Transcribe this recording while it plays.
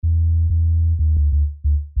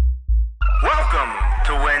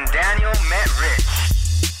Daniel Met Rich.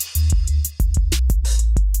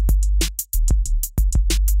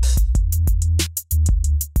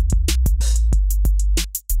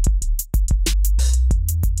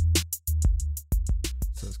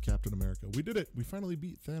 Says Captain America. We did it. We finally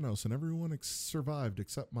beat Thanos, and everyone survived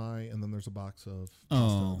except and then there's a box of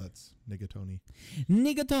pasta that's Nigatoni.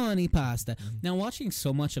 Nigatoni pasta. Now, watching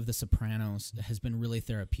so much of The Sopranos has been really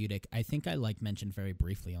therapeutic. I think I mentioned very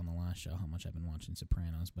briefly on the last show how much I've been watching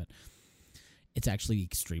Sopranos, but it's actually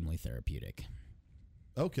extremely therapeutic.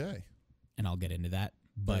 Okay. And I'll get into that.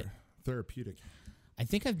 But therapeutic. I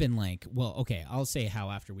think I've been I'll say how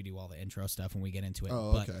after we do all the intro stuff and we get into it.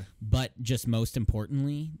 Okay. But just most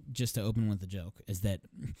importantly, just to open with the joke, is that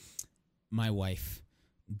my wife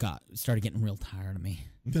started getting real tired of me.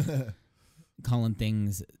 Calling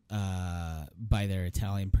things by their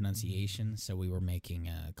Italian pronunciation. So we were making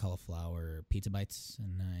cauliflower pizza bites,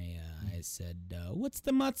 and I said, "What's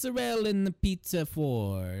the mozzarella in the pizza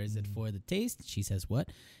for? Is it for the taste?" She says, "What?"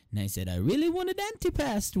 And I said, "I really wanted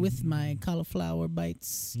antipasto with my cauliflower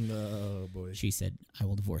bites." No, boy. She said, "I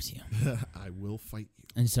will divorce you." I will fight you.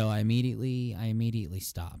 And so I immediately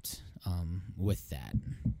stopped with that.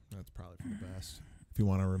 That's probably for the best. If you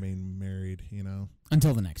want to remain married,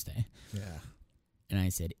 Until the next day. Yeah. And I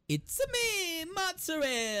said, "It's a me,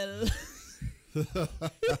 mozzarella."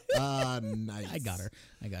 Nice. I got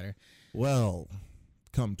her. Well,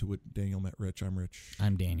 come to it. Daniel Met Rich. I'm Rich.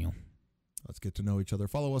 I'm Daniel. Let's get to know each other.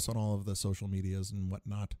 Follow us on all of the social medias and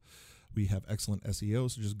whatnot. We have excellent SEO,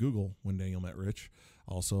 so just Google When Daniel Met Rich.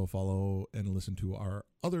 Also follow and listen to our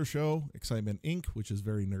other show, Excitement Inc., which is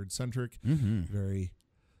very nerd-centric, very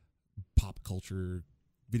pop culture,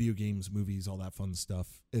 video games, movies, all that fun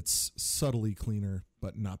stuff. It's subtly cleaner,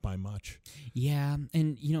 but not by much. Yeah,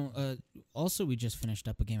 and also we just finished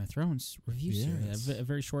up a Game of Thrones review series, a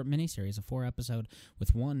very short miniseries, a 4-episode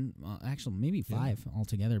with one, actually maybe 5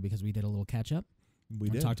 altogether, because we did a little catch up. We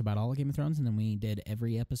talked about all of Game of Thrones, and then we did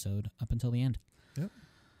every episode up until the end. Yep.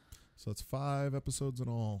 So it's 5 episodes in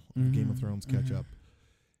all of Game of Thrones catch up.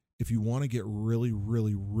 If you want to get really,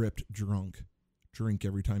 really ripped drunk, drink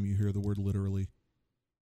every time you hear the word literally.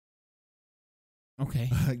 Okay.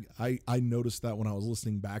 I noticed that when I was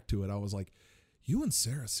listening back to it. I was like, you and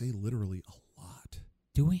Sarah say literally a lot.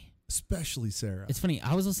 Do we? Especially Sarah. It's funny.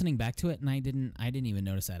 I was listening back to it, and I didn't even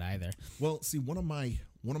notice that either. Well, see, one of my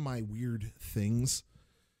weird things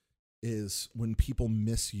is when people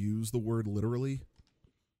misuse the word literally.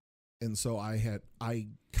 And so I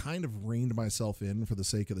kind of reined myself in for the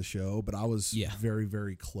sake of the show, but I was very,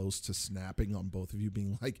 very close to snapping on both of you,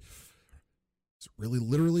 being like, is it really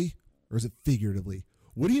literally or is it figuratively?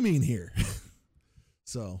 What do you mean here?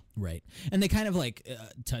 So right. And they kind of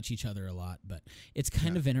touch each other a lot, but it's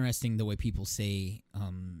kind of interesting the way people say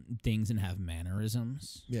things and have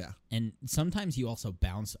mannerisms. Yeah. And sometimes you also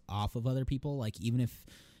bounce off of other people, like even if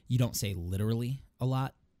you don't say literally a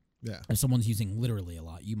lot. Yeah. If someone's using literally a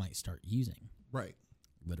lot, you might start using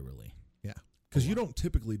literally. Yeah. Because you don't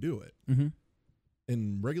typically do it. Mm-hmm.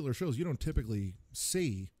 In regular shows, you don't typically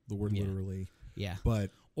say the word literally. Yeah.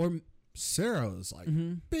 But or Sarah was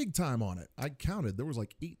big time on it. I counted. There was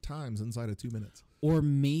 8 times inside of 2 minutes. Or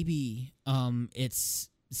maybe it's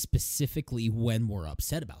specifically when we're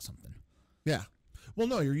upset about something. Yeah. Well,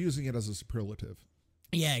 no, you're using it as a superlative.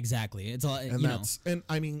 Yeah, exactly. It's all, and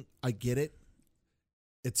I mean, I get it.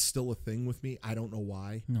 It's still a thing with me. I don't know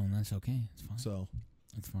why. No, that's okay. It's fine. So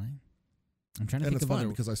it's fine. I'm trying to and think it's of fine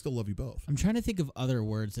because I still love you both. I'm trying to think of other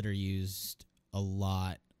words that are used a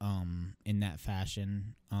lot in that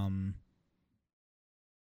fashion.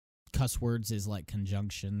 Cuss words is like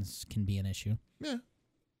conjunctions can be an issue. Yeah.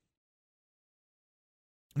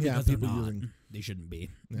 Because people they're not. using They shouldn't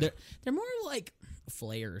be. Yeah. They're more like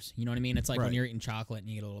flares. You know what I mean? It's like when Right. you're eating chocolate and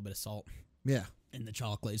you get a little bit of salt. Yeah. And the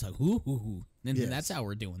chocolate is like, hoo, hoo, hoo. And Yes. that's how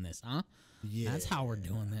we're doing this, huh? Yeah. That's how we're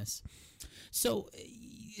doing this. So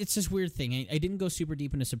it's this weird thing. I didn't go super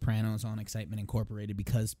deep into Sopranos on Excitement Incorporated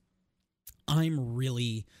because I'm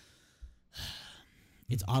really...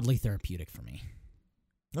 It's oddly therapeutic for me.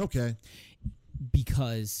 Okay.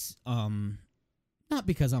 Because, not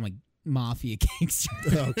because I'm a mafia gangster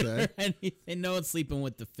Okay. or anything. No one's sleeping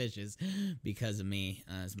with the fishes because of me,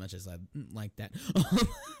 as much as I like that.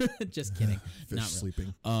 Just kidding. Fish Not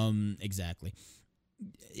sleeping. Exactly.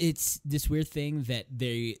 It's this weird thing that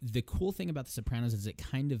the cool thing about The Sopranos is it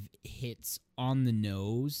kind of hits on the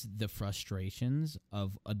nose the frustrations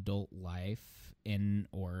of adult life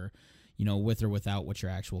or with or without what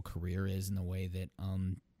your actual career is, in the way that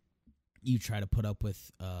you try to put up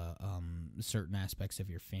with certain aspects of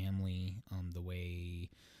your family, the way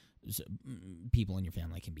people in your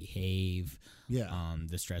family can behave, Yeah.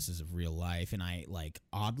 the stresses of real life. And I, like,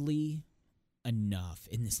 oddly enough,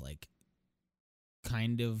 in this, like,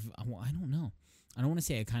 kind of, I don't know. I don't want to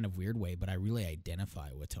say a kind of weird way, but I really identify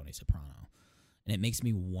with Tony Soprano. And it makes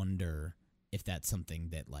me wonder if that's something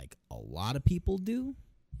that, like, a lot of people do.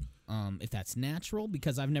 If that's natural,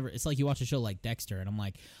 because I've never, it's like you watch a show like Dexter and I'm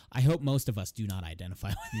like, I hope most of us do not identify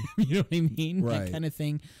with him. You know what I mean? Right. That kind of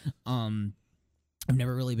thing. I've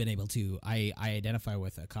never really been able to, I identify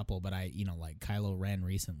with a couple, but like Kylo Ren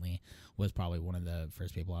recently was probably one of the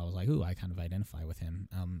first people I was like, ooh, I kind of identify with him,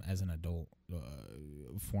 as an adult,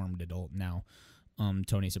 formed adult now.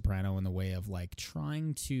 Tony Soprano, in the way of, like,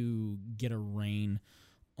 trying to get a rein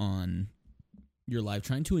on your life,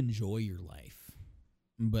 trying to enjoy your life,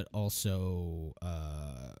 but also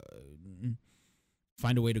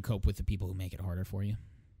find a way to cope with the people who make it harder for you,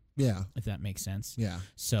 Yeah. if that makes sense. Yeah.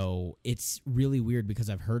 So it's really weird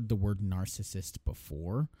because I've heard the word narcissist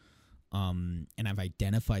before, and I've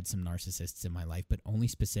identified some narcissists in my life, but only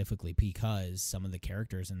specifically because some of the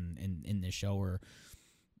characters in this show are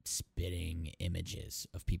spitting images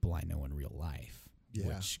of people I know in real life. Yeah.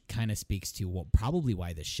 Which kind of speaks to probably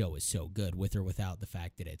why this show is so good, with or without the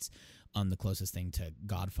fact that it's the closest thing to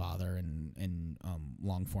Godfather and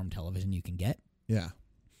long form television you can get. Yeah.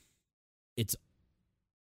 It's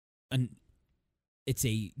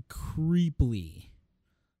a creepily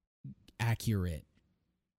accurate,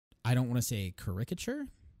 I don't want to say caricature,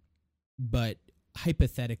 but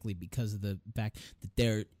hypothetically, because of the fact that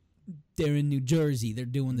they're in New Jersey, they're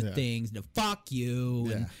doing the things, fuck you,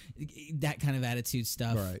 and that kind of attitude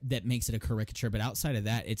stuff, Right. that makes it a caricature. But outside of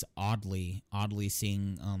that, it's oddly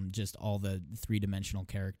seeing just all the three-dimensional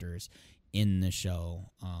characters in the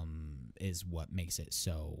show is what makes it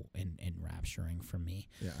so enrapturing for me.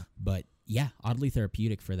 Yeah. But yeah, oddly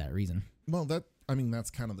therapeutic for that reason. Well,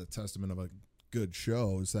 that's kind of the testament of a good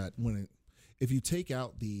show, is that if you take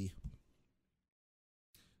out the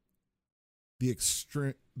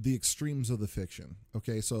extremes of the fiction,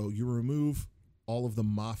 okay, so you remove all of the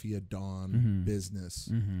mafia don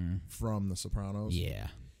business from The Sopranos. Yeah.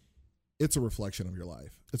 It's a reflection of your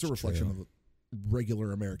life. It's a reflection of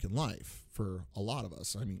regular American life for a lot of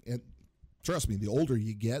us. I mean, trust me, the older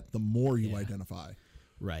you get, the more you identify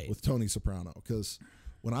with Tony Soprano. Because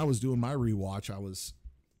when I was doing my rewatch, I was,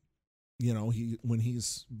 when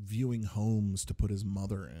he's viewing homes to put his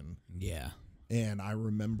mother in. Yeah. And I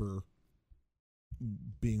remember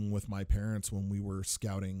being with my parents when we were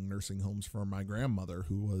scouting nursing homes for my grandmother,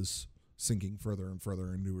 who was sinking further and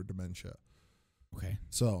further into her dementia. Okay.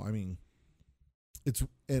 So, I mean,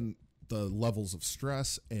 and the levels of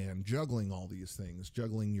stress and juggling all these things,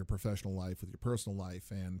 juggling your professional life with your personal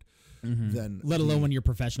life, and then let alone when your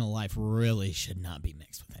professional life really should not be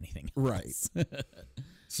mixed with anything else. Right.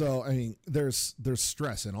 So, I mean, there's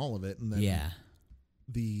stress in all of it, and then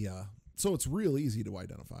so it's real easy to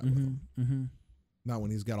identify with him. Not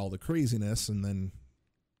when he's got all the craziness, and then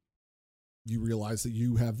you realize that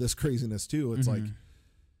you have this craziness too. It's like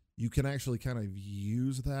you can actually kind of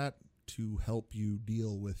use that to help you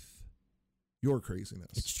deal with your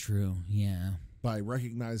craziness. It's true, yeah. By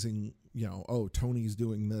recognizing, oh, Tony's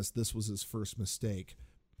doing this. This was his first mistake,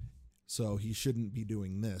 so he shouldn't be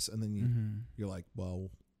doing this. And then you're like,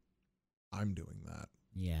 well, I'm doing that.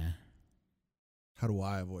 Yeah. How do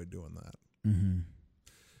I avoid doing that?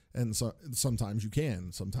 And so sometimes you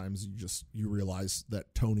can. Sometimes you realize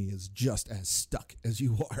that Tony is just as stuck as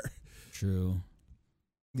you are. True.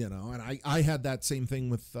 And I had that same thing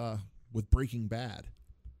with Breaking Bad.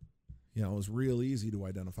 It was real easy to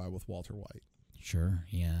identify with Walter White. Sure,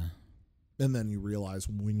 yeah. And then you realize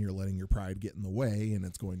when you're letting your pride get in the way and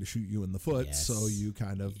it's going to shoot you in the foot, so you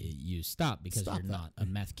kind of you stop because you're not a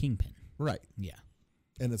meth kingpin. Right. Yeah.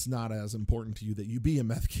 And it's not as important to you that you be a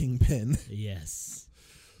meth kingpin. Yes.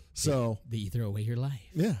 So that you throw away your life.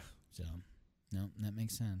 Yeah. So no, that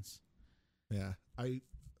makes sense. Yeah. I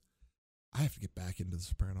have to get back into The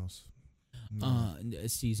Sopranos.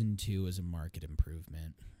 Season 2 is a market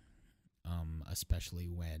improvement. Especially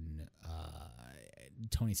when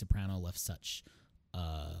Tony Soprano left such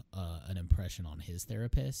an impression on his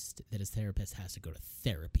therapist that his therapist has to go to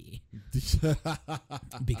therapy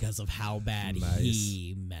because of how bad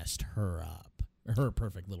he messed her up, her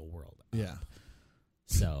perfect little world up. Yeah.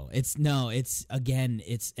 So it's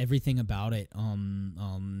everything about it.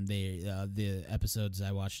 The episodes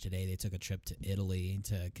I watched today, they took a trip to Italy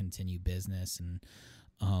to continue business and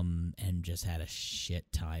just had a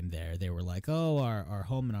shit time there. They were like, oh, our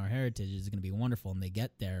home and our heritage is going to be wonderful. And they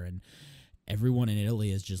get there and everyone in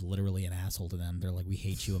Italy is just literally an asshole to them. They're like, we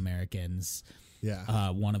hate you Americans. Yeah.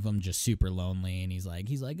 One of them just super lonely, and he's like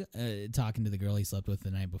talking to the girl he slept with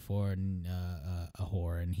the night before, and a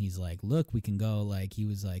whore, and he's like, look, we can go. Like, he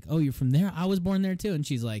was like, oh, you're from there? I was born there too. And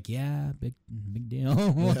she's like, yeah, big deal.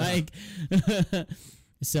 Like,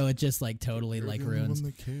 so it just like totally You're like the only ruins.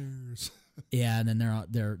 one that cares. Yeah, and then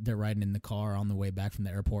they're riding in the car on the way back from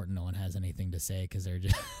the airport, and no one has anything to say because they're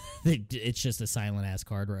just it's just a silent ass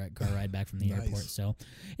car ride back from the Nice. airport. So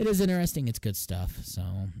it is interesting. It's good stuff. So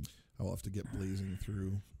I'll have to get blazing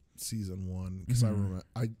through season 1 because Mhm. I remember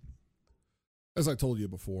as I told you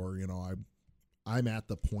before, you know, I'm at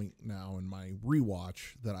the point now in my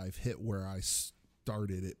rewatch that I've hit where I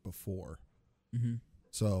started it before. mhm.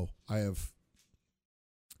 So I have,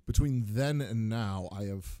 between then and now, I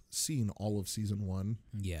have seen all of season 1,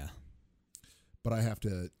 Yeah, but I have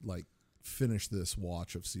to like finish this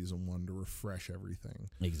watch of season 1 to refresh everything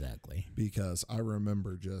exactly. because I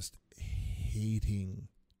remember just hating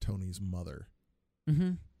Tony's mother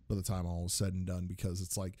Mm-hmm. by the time all was said and done because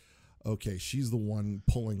it's like, okay, she's the one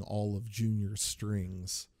pulling all of Junior's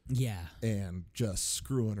strings Yeah. and just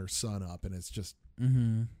screwing her son up, and it's just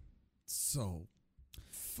Mm-hmm. so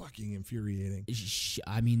fucking infuriating.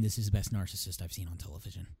 I mean, this is the best narcissist I've seen on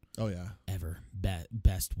television Oh yeah. ever.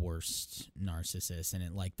 Best worst narcissist, and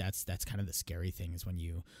it like that's kind of the scary thing is when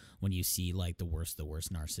you see like the worst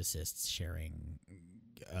narcissists sharing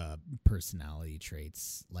personality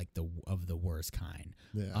traits like the worst kind.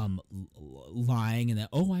 Yeah. Lying and then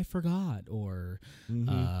I forgot, or Mhm.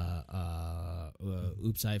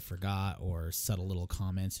 oops, I forgot, or subtle little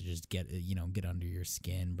comments to just get under your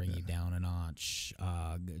skin, bring you down a notch,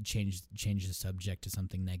 change the subject to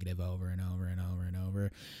something negative over and over and over and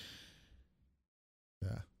over.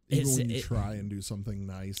 Yeah. Even It's- when you it- try and do something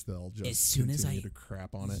nice, they'll just As soon as continue to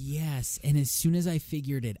crap on it. Yes, and as soon as I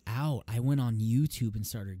figured it out, I went on YouTube and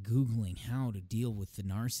started Googling how to deal with the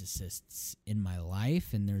narcissists in my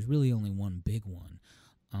life, and there's really only one big one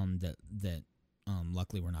that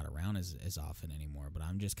luckily we're not around as often anymore, but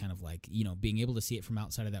I'm just kind of like, being able to see it from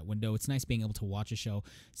outside of that window. It's nice being able to watch a show,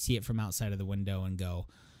 see it from outside of the window, and go,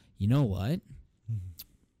 you know what?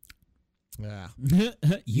 Yeah.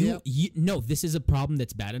 No, this is a problem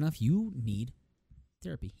that's bad enough. You need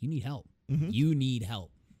therapy. You need help. Mhm. You need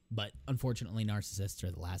help. But unfortunately, narcissists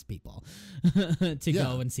are the last people to Yeah.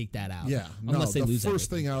 go and seek that out. Yeah. No, Unless they the lose first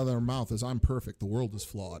everything. thing out of their mouth is, I'm perfect. The world is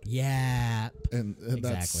flawed. Yeah. And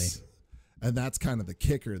Exactly. that's kind of the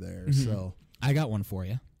kicker there. Mhm. So, I got one for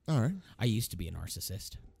you. all right. I used to be a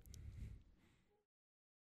narcissist.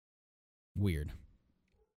 Weird,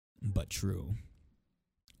 but true.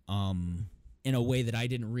 In a way that I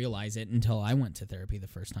didn't realize it until I went to therapy the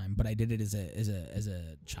first time, but I did it as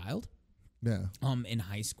a child. Yeah. In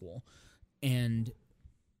high school, and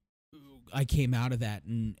I came out of that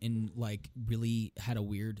and like really had a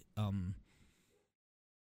weird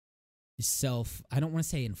I don't want to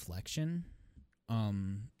say inflection,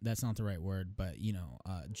 that's not the right word, but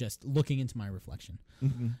just looking into my reflection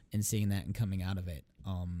Mm-hmm. and seeing that and coming out of it.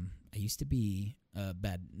 I used to be a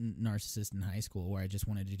bad narcissist in high school where I just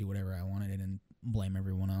wanted to do whatever I wanted and blame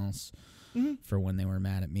everyone else Mhm. for when they were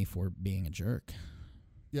mad at me for being a jerk.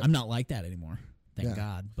 Yep. I'm not like that anymore, thank Yeah.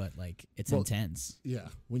 God, but like it's Well, intense. Yeah.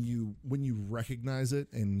 When you recognize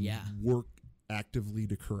it and Yeah. work actively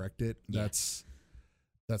to correct it, Yeah.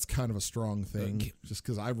 that's kind of a strong thing. Okay. Just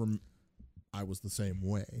because I was the same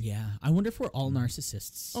way. Yeah, I wonder if we're all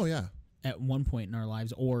narcissists Oh yeah. at one point in our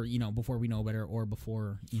lives, or before we know better, or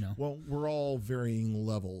before Well, we're all varying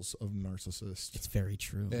levels of narcissist. It's very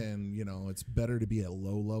true. And, it's better to be at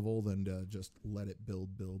low level than to just let it build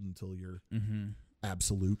until you're Mm-hmm.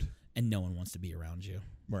 absolute. And no one wants to be around you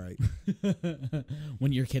Right.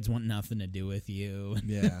 when your kids want nothing to do with you.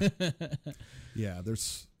 Yeah. Yeah.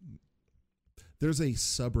 There's a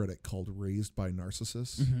subreddit called Raised by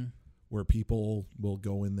Narcissists Mm-hmm. where people will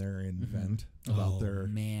go in there and vent about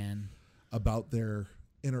man. their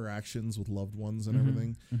interactions with loved ones and Mhm.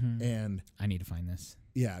 everything. Mhm. And I need to find this.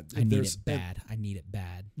 yeah, I need there's it bad. I need it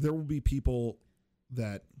bad. there will be people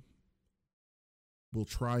that will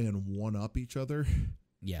try and one up each other.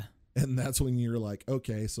 Yeah. And that's when you're like,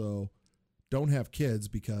 okay, so don't have kids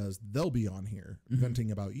because they'll be on here Mhm.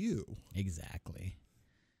 venting about you. Exactly.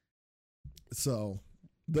 So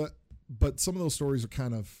but some of those stories are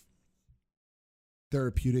kind of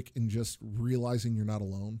therapeutic in just realizing you're not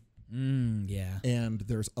alone. Yeah. And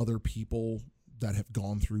there's other people that have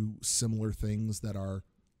gone through similar things that are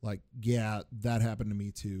like, yeah, that happened to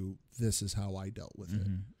me too. This is how I dealt with it.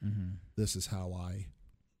 Mm-hmm. Mm-hmm. This is how I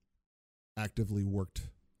actively worked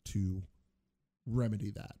to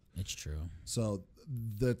remedy that. It's true. So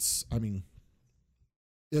that's, I mean,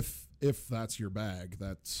 if that's your bag,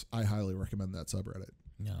 I highly recommend that subreddit.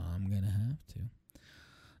 No, I'm gonna have to.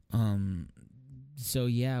 So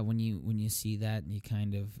yeah, when you see that, you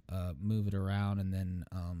kind of move it around, and then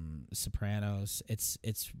Sopranos.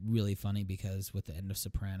 It's really funny because with the end of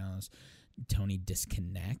Sopranos, Tony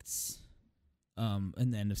disconnects.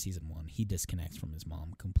 In the end of season 1, he disconnects from his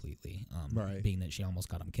mom completely. Right. Being that she almost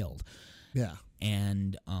got him killed. Yeah.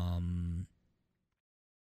 And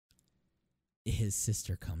his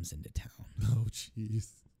sister comes into town. Oh, jeez.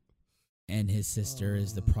 And his sister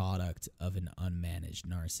is the product of an unmanaged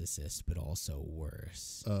narcissist, but also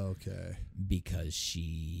worse. Okay. Because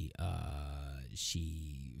she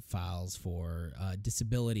files for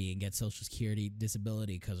disability and gets Social Security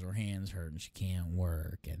disability because her hands hurt and she can't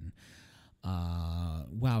work. And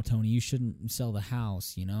wow, Tony, you shouldn't sell the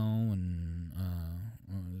house, you know. And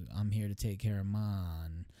I'm here to take care of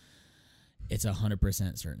mine. It's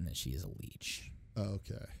 100% certain that she is a leech.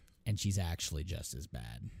 Okay. And she's actually just as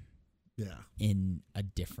bad. Yeah. In a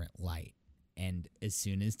different light. And as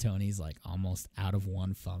soon as Tony's like almost out of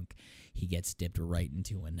one funk, he gets dipped right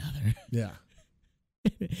into another. Yeah.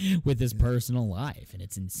 With his personal life. And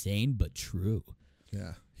it's insane, but true.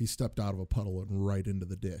 Yeah. He stepped out of a puddle and right into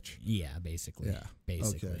the ditch. Yeah, basically. Yeah.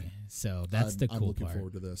 Basically. Okay. So that's the cool part. I'm looking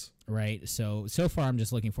forward to this. Right. So far I'm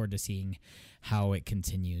just looking forward to seeing how it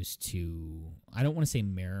continues to, I don't want to say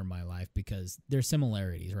mirror my life because there's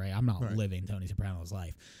similarities, right? I'm not living Tony Soprano's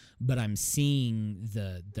life, but I'm seeing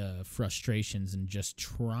the frustrations and just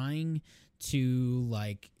trying to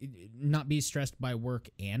like not be stressed by work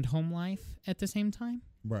and home life at the same time.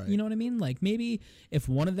 Right. You know what I mean? Like maybe if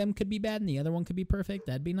one of them could be bad and the other one could be perfect,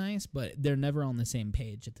 that'd be nice, but they're never on the same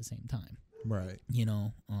page at the same time. Right. You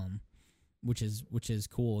know, which is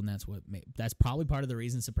cool, and that's probably part of the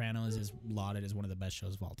reason Sopranos is lauded as one of the best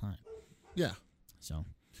shows of all time. Yeah. So,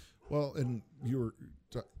 well, and you were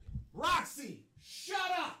Roxy,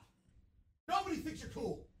 shut up! Nobody thinks you're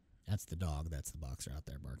cool. That's the dog. That's the boxer out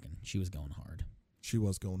there barking. She was going hard. She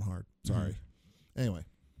was going hard. Sorry. Anyway.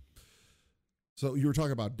 So you were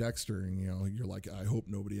talking about Dexter, and you're like, I hope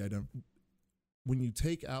nobody when you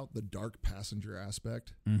take out the dark passenger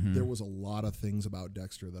aspect, there was a lot of things about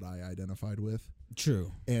Dexter that I identified with.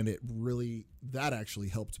 True. And that actually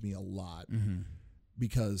helped me a lot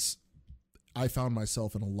because I found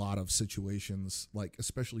myself in a lot of situations, like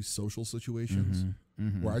especially social situations,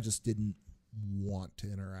 where I just didn't want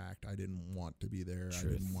to interact. I didn't want to be there. Truth.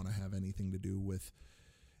 I didn't want to have anything to do with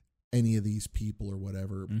any of these people or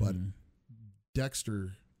whatever. But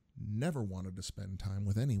Dexter never wanted to spend time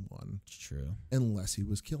with anyone. It's true. Unless he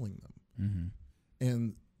was killing them.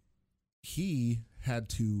 And he had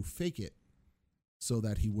to fake it so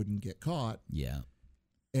that he wouldn't get caught. Yeah.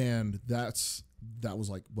 And that was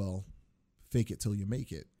like, well, fake it till you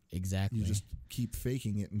make it. Exactly. You just keep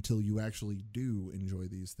faking it until you actually do enjoy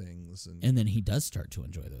these things. And then he does start to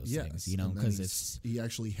enjoy those things, you know, because he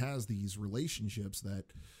actually has these relationships that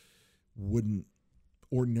wouldn't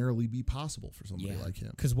ordinarily be possible for somebody like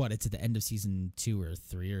him. Because it's at the end of season 2 or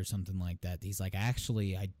 3 or something like that. He's like,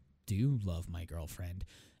 actually, I do love my girlfriend,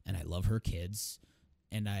 and I love her kids,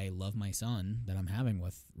 and I love my son that I'm having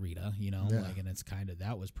with Rita, you know, and it's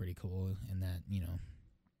that was pretty cool in that, you know.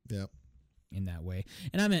 Yeah. In that way.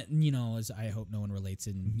 And I meant, you know, as I hope no one relates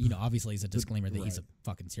in, you know, obviously as a disclaimer that he's a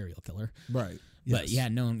fucking serial killer. Right. But yeah,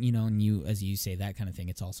 no, you know, and you, as you say that kind of thing,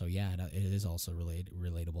 it's also, it is also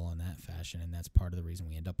relatable in that fashion. And that's part of the reason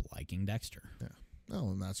we end up liking Dexter. Yeah. Oh,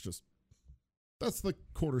 and that's the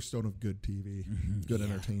cornerstone of good TV, good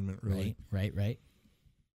entertainment, really. Right.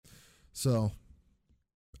 So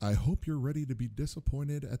I hope you're ready to be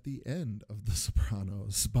disappointed at the end of The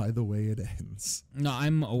Sopranos by the way it ends. No,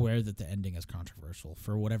 I'm aware that the ending is controversial.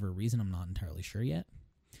 For whatever reason, I'm not entirely sure yet.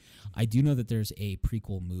 I do know that there's a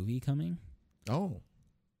prequel movie coming. Oh.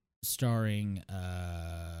 Starring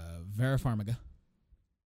Vera Farmiga.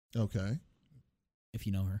 Okay. If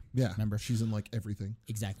you know her. Yeah. Remember? She's in like everything.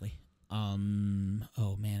 Exactly. Oh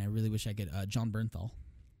man, I really wish I could. John Bernthal.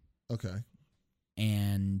 Okay.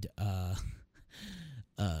 And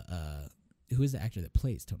who is the actor that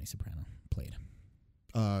plays Tony Soprano?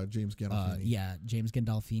 James Gandolfini. Yeah, James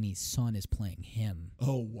Gandolfini's son is playing him.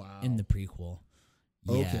 Oh wow! In the prequel.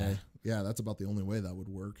 Okay. Yeah, that's about the only way that would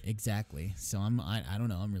work. Exactly. So I don't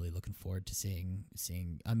know. I'm really looking forward to seeing.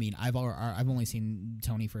 I mean, I've only seen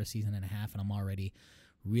Tony for a season and a half, and I'm already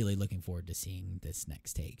really looking forward to seeing this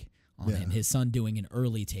next take on him. His son doing an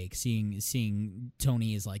early take, seeing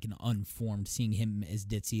Tony as like an unformed, seeing him as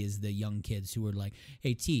ditzy as the young kids who were like,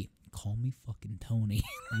 "Hey T, call me fucking Tony."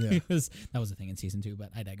 Yeah. That was a thing in season 2, but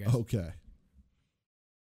I digress. Okay.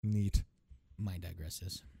 Neat. My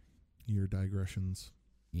digresses. Your digressions.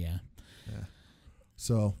 Yeah.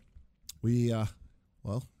 So we,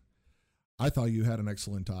 well, I thought you had an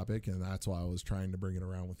excellent topic, and that's why I was trying to bring it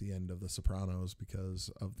around with the end of The Sopranos because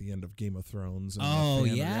of the end of Game of Thrones and Oh, the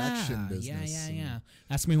fan yeah. reaction business. Yeah.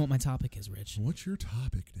 Ask me what my topic is, Rich. What's your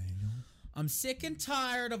topic, Daniel? I'm sick and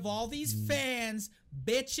tired of all these fans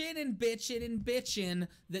bitching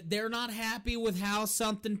that they're not happy with how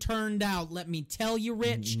something turned out. Let me tell you,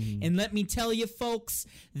 Rich, and let me tell you, folks,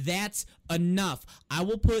 that's enough. I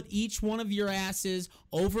will put each one of your asses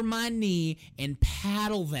over my knee and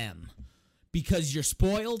paddle them because you're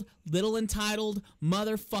spoiled, little entitled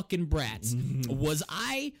motherfucking brats. Was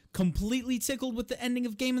I completely tickled with the ending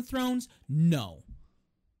of Game of Thrones? No.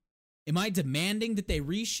 Am I demanding that they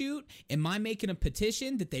reshoot? Am I making a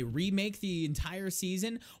petition that they remake the entire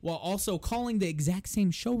season while also calling the exact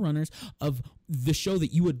same showrunners of the show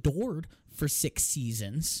that you adored for 6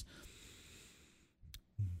 seasons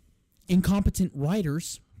incompetent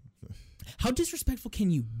writers? How disrespectful can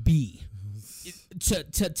you be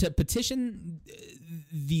to petition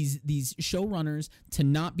these showrunners to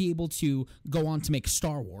not be able to go on to make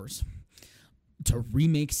Star Wars? To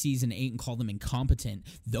remake season 8 and call them incompetent.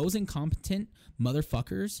 Those incompetent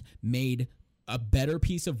motherfuckers made a better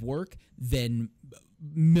piece of work than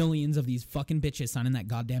millions of these fucking bitches signing that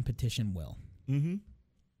goddamn petition will. Mm-hmm.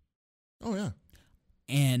 Oh, yeah.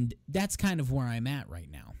 And that's kind of where I'm at right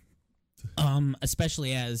now.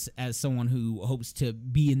 Especially as someone who hopes to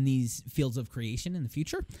be in these fields of creation in the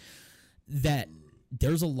future, that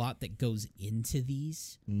there's a lot that goes into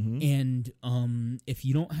these, and if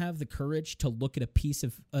you don't have the courage to look at a piece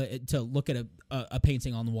of a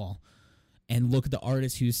painting on the wall and look at the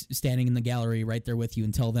artist who's standing in the gallery right there with you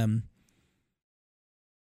and tell them,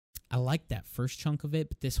 I like that first chunk of it,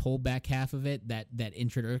 but this whole back half of it, that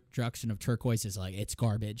introduction of turquoise is like, it's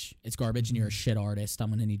garbage, and you're a shit artist,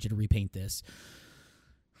 I'm gonna need you to repaint this.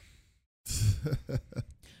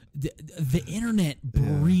 The internet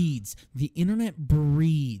breeds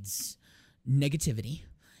negativity,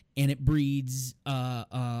 and it breeds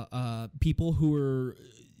people who are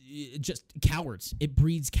just cowards. It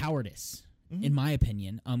breeds cowardice, in my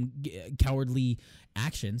opinion, cowardly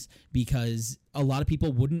actions, because a lot of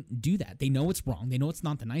people wouldn't do that. They know it's wrong. They know it's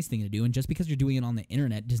not the nice thing to do, and just because you're doing it on the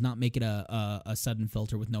internet does not make it a sudden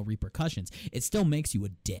filter with no repercussions. It still makes you a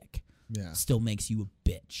dick. Yeah. Still makes you a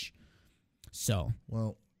bitch. So.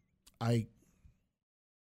 Well,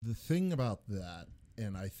 the thing about that,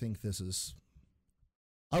 and I think this is,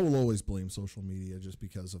 I will always blame social media just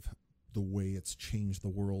because of the way it's changed the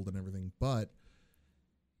world and everything, but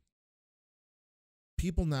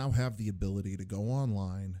people now have the ability to go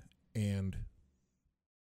online and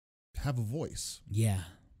have a voice. Yeah.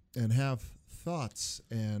 And have thoughts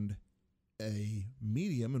and a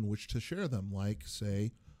medium in which to share them, like,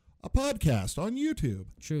 say, a podcast on YouTube.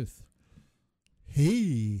 Truth.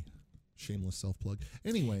 Hey. Shameless self-plug.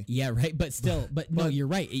 Anyway. Yeah, right. But still, but no, you're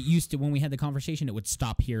right. It used to, when we had the conversation, it would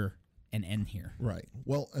stop here and end here. Right.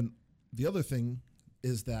 Well, and the other thing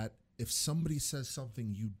is that if somebody says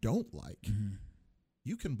something you don't like,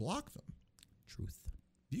 you can block them. Truth.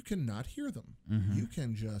 You cannot hear them. You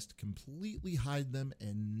can just completely hide them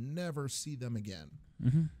and never see them again.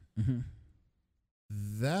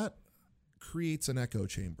 That creates an echo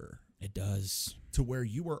chamber. It does. To where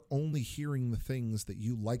you are only hearing the things that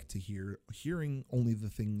you like to hear, hearing only the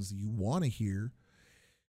things you want to hear.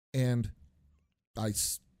 And I've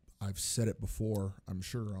said it before, I'm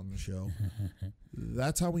sure, on the show.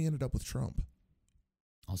 That's how we ended up with Trump.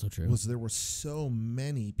 Also true. Was there were so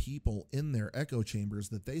many people in their echo chambers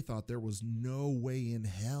that they thought there was no way in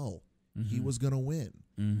hell he was going to win.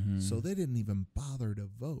 So they didn't even bother to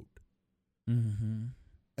vote.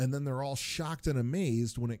 And then they're all shocked and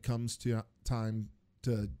amazed when it comes to time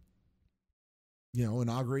to,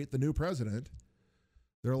 inaugurate the new president.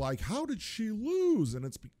 They're like, how did she lose? And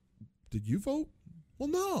did you vote? Well,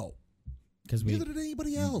 no. Neither did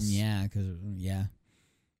anybody else. Yeah,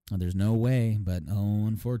 well, there's no way, but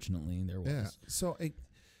unfortunately there was. Yeah. So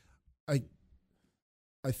I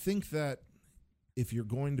think that if you're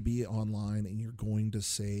going to be online and you're going to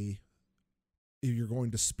speak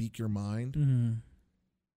your mind,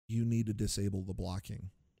 you need to disable the blocking.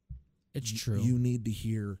 It's true. You need to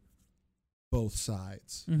hear both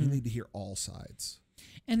sides. You need to hear all sides.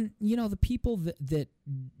 And, the people that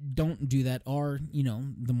don't do that are,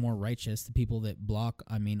 the more righteous. The people that block,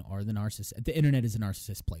 are the narcissists. The internet is a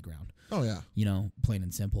narcissist playground. Oh, yeah. Plain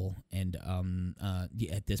and simple. And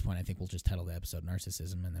at this point, I think we'll just title the episode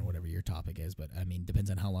Narcissism, and then whatever your topic is. But,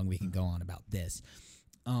 depends on how long we can go on about this.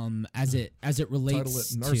 As it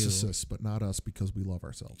relates title it narcissists, but not us because we love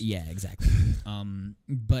ourselves. Yeah, exactly.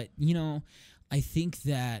 But I think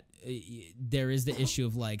that there is the issue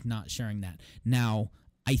of like not sharing that. Now,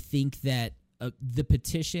 I think that the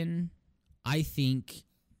petition, I think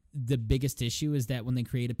the biggest issue is that when they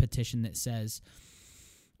create a petition that says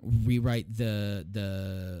rewrite remake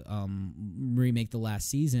the last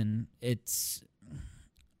season, I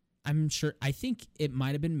think it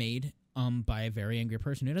might have been made by a very angry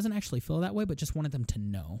person who doesn't actually feel that way, but just wanted them to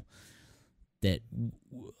know that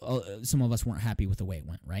some of us weren't happy with the way it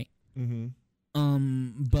went, right? Mm-hmm.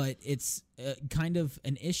 But it's kind of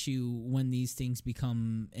an issue when these things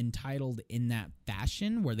become entitled in that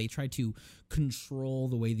fashion, where they try to control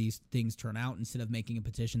the way these things turn out instead of making a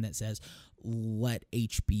petition that says, let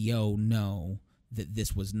HBO know that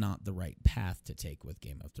this was not the right path to take with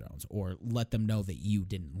Game of Thrones, or let them know that you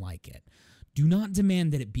didn't like it. Do not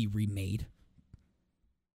demand that it be remade.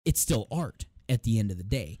 It's still art at the end of the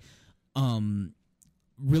day.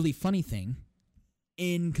 Really funny thing,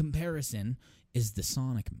 in comparison, is the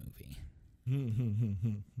Sonic movie.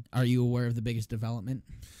 Are you aware of the biggest development?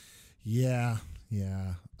 Yeah,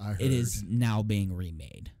 I heard. It is now being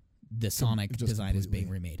remade. The Sonic design is being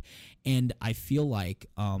remade. And I feel like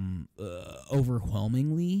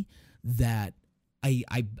overwhelmingly that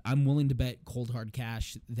I'm willing to bet cold hard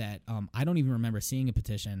cash that I don't even remember seeing a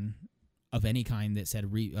petition of any kind that said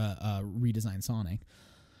redesign Sonic.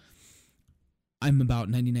 I'm about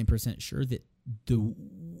 99% sure that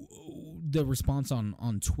the response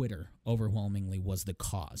on Twitter overwhelmingly was the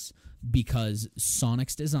cause, because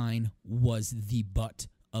Sonic's design was the butt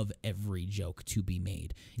of every joke to be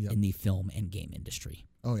made in the film and game industry.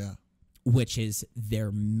 Oh, yeah. Which is their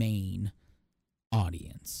main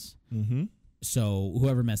audience. Mm-hmm. So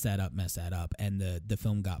whoever messed that up, and the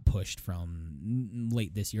film got pushed from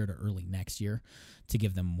late this year to early next year to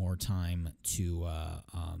give them more time to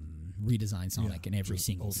redesign Sonic in every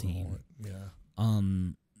single scene.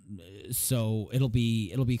 So it'll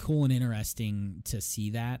be cool and interesting to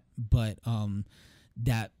see that, but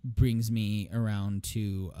that brings me around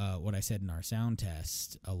to what I said in our sound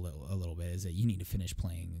test a little bit, is that you need to finish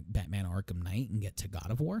playing Batman Arkham Knight and get to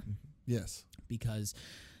God of War. Yes, because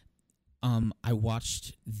I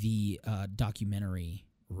watched the documentary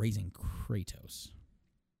Raising Kratos.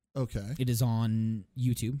 Okay. It is on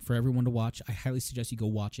YouTube for everyone to watch. I highly suggest you go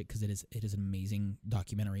watch it, because it is an amazing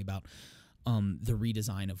documentary about the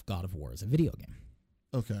redesign of God of War as a video game.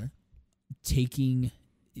 Okay. Taking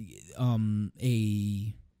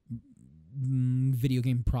a video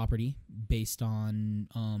game property based on,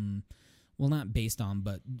 not based on,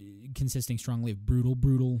 but consisting strongly of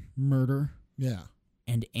brutal murder. Yeah.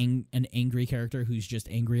 And an angry character who's just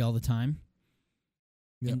angry all the time.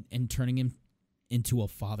 Yep. And turning him into a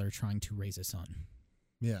father trying to raise a son.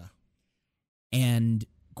 Yeah. And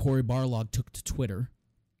Cory Barlog took to Twitter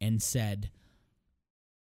and said,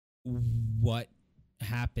 what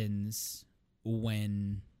happens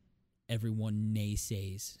when everyone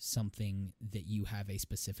naysays something that you have a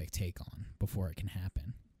specific take on before it can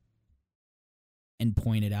happen? And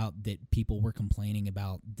pointed out that people were complaining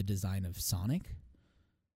about the design of Sonic,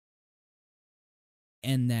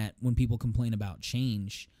 and that when people complain about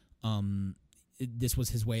change, this was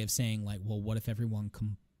his way of saying, like, well, what if everyone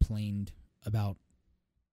complained about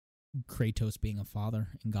Kratos being a father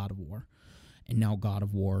in God of War, and now God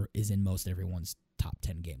of War is in most everyone's top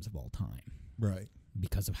 10 games of all time. Right.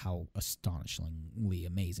 Because of how astonishingly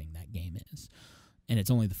amazing that game is. And it's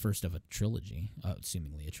only the first of a trilogy,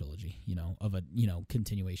 seemingly a trilogy, of a,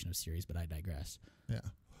 continuation of series, but I digress. Yeah.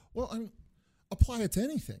 Well, I mean, apply it to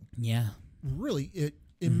anything. Yeah. Really,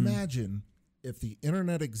 imagine if the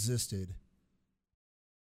internet existed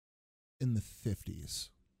in the 50s.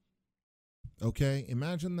 Okay?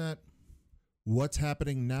 Imagine that what's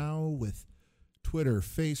happening now with Twitter,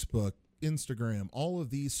 Facebook, Instagram, all of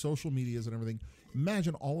these social medias and everything.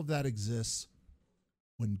 Imagine all of that exists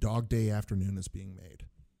when Dog Day Afternoon is being made.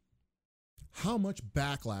 How much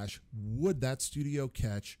backlash would that studio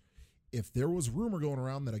catch if there was rumor going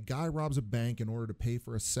around that a guy robs a bank in order to pay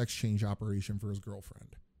for a sex change operation for his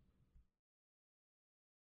girlfriend?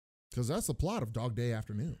 Because that's the plot of Dog Day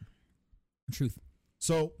Afternoon. Truth.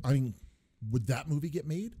 So, I mean, would that movie get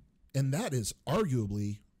made? And that is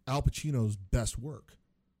arguably Al Pacino's best work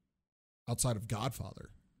outside of Godfather.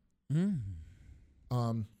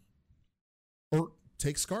 Or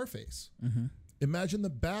take Scarface. Imagine the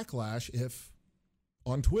backlash if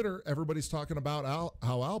on Twitter everybody's talking about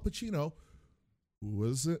how Al Pacino, who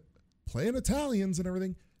was playing Italians and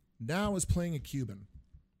everything, now is playing a Cuban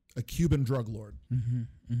drug lord.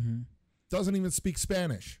 Doesn't even speak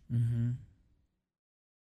Spanish.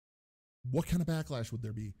 What kind of backlash would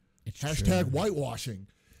there be? It's Hashtag true. whitewashing.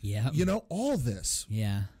 Yeah. All this.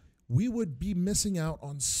 Yeah. we would be missing out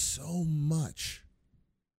on so much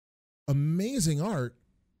amazing art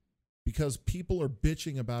because people are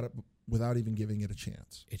bitching about it without even giving it a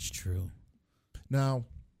chance. It's true. Now,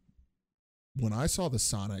 when I saw the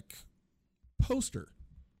Sonic poster,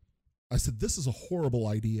 I said, this is a horrible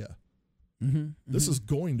idea. This is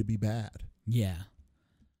going to be bad. Yeah.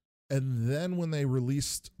 And then when they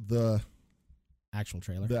released the Actual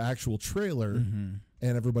trailer. and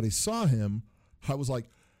everybody saw him, I was like,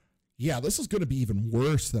 yeah, this is going to be even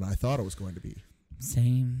worse than I thought it was going to be.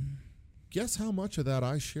 Same. Guess how much of that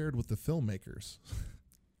I shared with the filmmakers?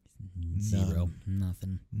 Zero.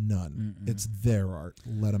 Nothing. None. It's their art.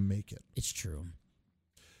 Let them make it. It's true.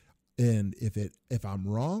 And if I'm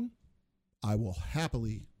wrong, I will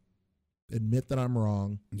happily admit that I'm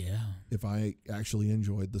wrong. Yeah. If I actually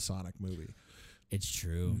enjoyed the Sonic movie. It's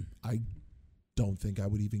true. I don't think I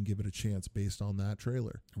would even give it a chance based on that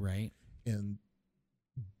trailer. Right. And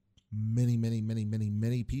many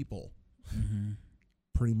people,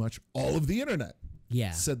 pretty much all of the internet,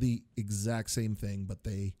 said the exact same thing, but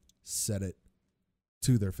they said it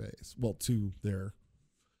to their face. Well, to their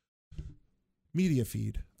media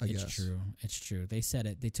feed, I guess. It's true. It's true. They said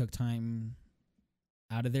it. They took time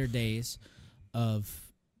out of their days of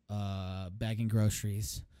bagging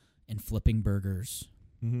groceries and flipping burgers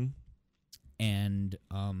and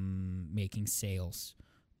making sales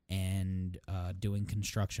and doing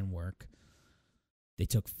construction work. They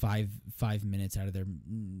took five minutes out of their.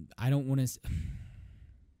 I don't want to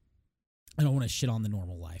shit on the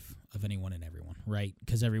normal life of anyone and everyone, right?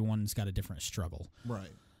 Because everyone's got a different struggle.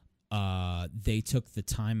 Right. They took the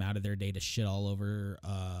time out of their day to shit all over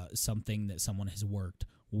something that someone has worked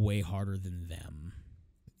way harder than them.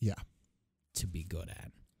 Yeah. To be good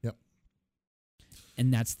at. Yep.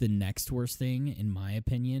 And that's the next worst thing, in my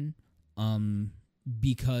opinion.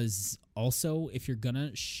 Because also, if you're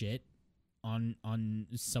gonna shit on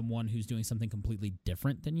someone who's doing something completely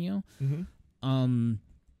different than you,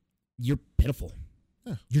 you're pitiful.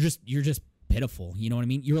 Yeah. You're just pitiful. You know what I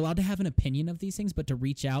mean? You're allowed to have an opinion of these things, but to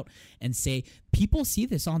reach out and say, people see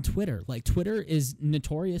this on Twitter. Like, Twitter is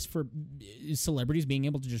notorious for celebrities being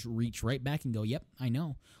able to just reach right back and go, yep, I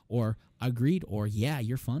know, or agreed, or yeah,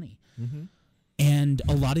 you're funny. And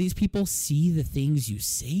a lot of these people see the things you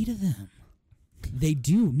say to them. They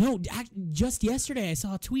do. No, just yesterday I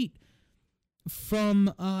saw a tweet from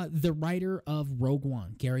the writer of Rogue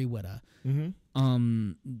One, Gary Whitta,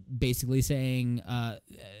 basically saying,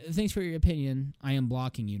 thanks for your opinion. I am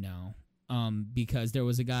blocking you now. Because there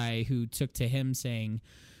was a guy who took to him saying,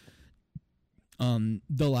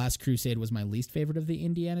 The Last Crusade was my least favorite of the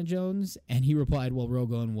Indiana Jones. And he replied, well, Rogue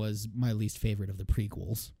One was my least favorite of the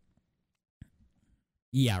prequels.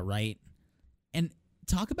 Yeah, right. And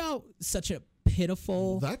talk about such a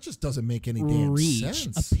pitiful that just doesn't make any damn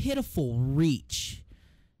sense. A pitiful reach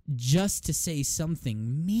just to say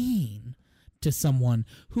something mean to someone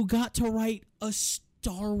who got to write a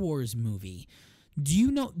Star Wars movie. Do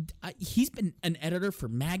you know he's been an editor for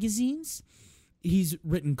magazines? He's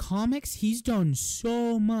written comics. He's done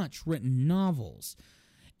so much, written novels.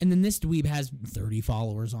 And then this dweeb has 30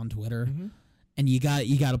 followers on Twitter. And you got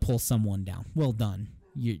to pull someone down. Well done.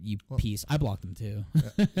 You piece. I blocked them too.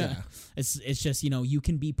 Yeah. It's just, you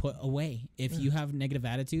can be put away if you have negative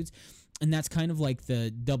attitudes. And that's kind of like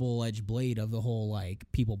the double-edged blade of the whole, like,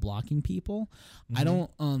 people blocking people. I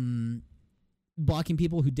don't blocking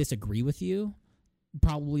people who disagree with you,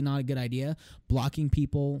 probably not a good idea. Blocking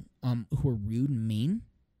people who are rude and mean,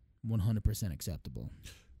 100% acceptable.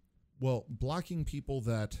 Well, blocking people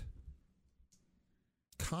that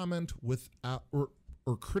comment without or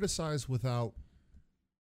criticize without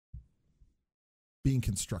being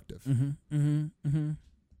constructive.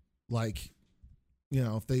 Like,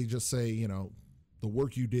 if they just say, the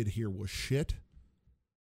work you did here was shit.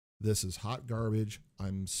 This is hot garbage.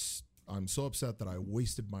 I'm so upset that I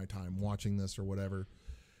wasted my time watching this or whatever.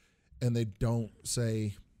 And they don't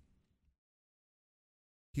say,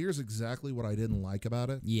 here's exactly what I didn't like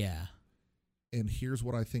about it. Yeah. And here's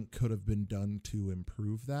what I think could have been done to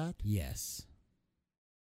improve that. Yes.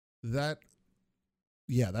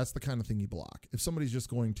 That's the kind of thing you block. If somebody's just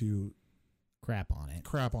going to crap on it,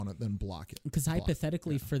 then block it. Because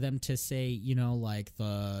hypothetically, for them to say, like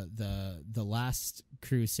the Last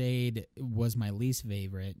Crusade was my least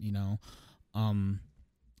favorite,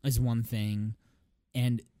 is one thing,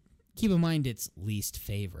 and keep in mind it's least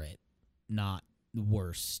favorite, not the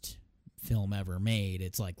worst film ever made.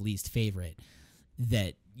 It's like least favorite.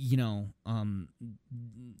 That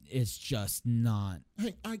it's just not.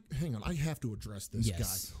 Hang on, I have to address this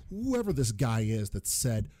yes. guy. Whoever this guy is that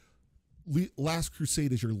said Last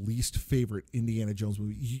Crusade is your least favorite Indiana Jones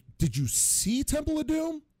movie. Did you see Temple of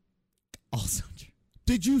Doom? Also true.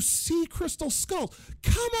 Did you see Crystal Skull?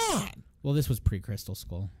 Come on. Well, this was pre-Crystal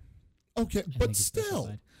Skull. Okay, I but think it's still.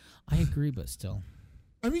 specified. I agree, but still.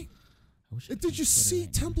 I mean, I wish I did could you Twitter see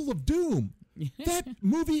right now. Temple of Doom? That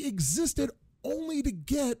movie existed only to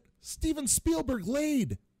get Steven Spielberg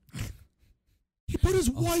laid. He put his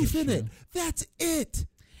Also wife in true. it. That's it.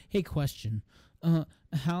 Hey, question. How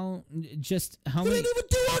They many? didn't even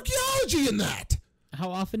do archaeology in that. How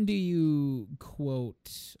often do you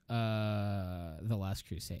quote The Last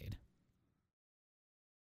Crusade?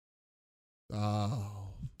 Oh,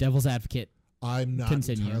 Devil's Advocate. I'm not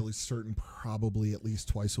Continue. entirely certain. Probably at least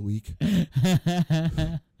twice a week.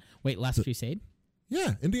 Wait, Last Crusade?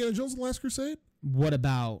 Yeah, Indiana Jones and the Last Crusade. What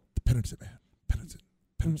about The Penitent Man. Penitent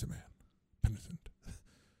Man. Penitent.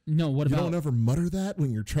 no? What You about don't ever mutter that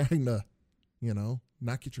when you're trying to,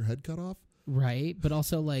 not get your head cut off. right? But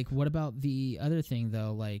also, like, what about the other thing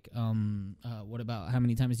though? Like, what about how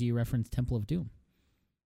many times do you reference Temple of Doom?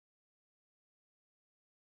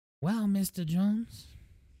 Well, Mr. Jones,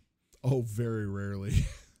 Oh, very rarely.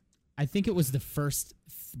 I think it was the first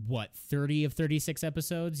 30 of 36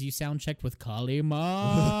 episodes you sound checked with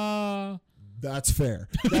Kalima. That's fair.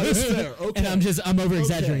 That is fair. Okay. And I'm over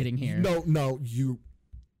exaggerating Okay. here. No,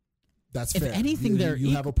 that's If fair. anything, they're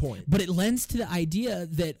you have a point. But it lends to the idea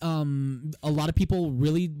that a lot of people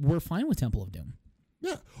really were fine with Temple of Doom.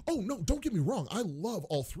 Yeah. Oh, no, don't get me wrong. I love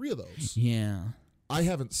all three of those. Yeah. I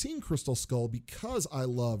haven't seen Crystal Skull because I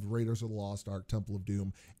love Raiders of the Lost Ark, Temple of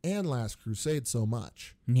Doom, and Last Crusade so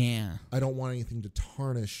much. Yeah. I don't want anything to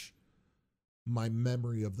tarnish my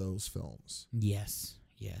memory of those films. Yes.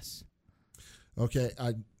 Okay,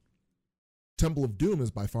 Temple of Doom is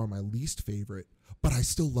by far my least favorite, but I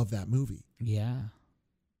still love that movie. Yeah.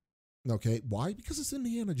 Okay, why? Because it's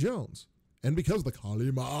Indiana Jones. And because the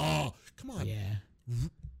Kalima. Come on. Yeah.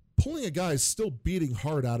 Pulling a guy is still beating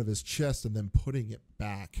hard out of his chest and then putting it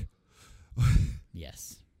back.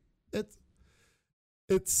 Yes.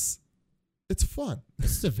 It's fun.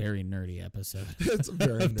 This is a very nerdy episode It's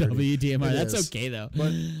very of nerdy. WDMR. It That's is. okay though.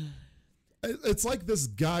 But it's like this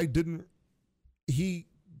guy he's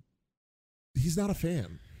not a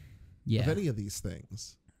fan yeah. of any of these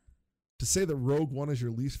things. To say that Rogue One is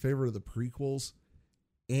your least favorite of the prequels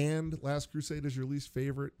and Last Crusade is your least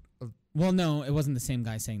favorite of... Well, no, it wasn't the same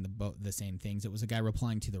guy saying the same things. It was a guy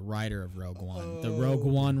replying to the writer of Rogue One. The Rogue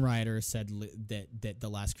One writer said that The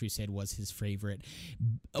Last Crusade was his favorite,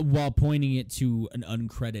 while pointing it to an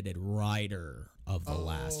uncredited writer of The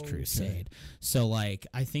Last Crusade. So, like,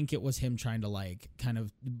 I think it was him trying to, like, kind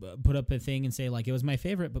of put up a thing and say, like, it was my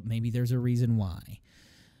favorite, but maybe there's a reason why.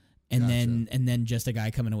 And Gotcha. then just a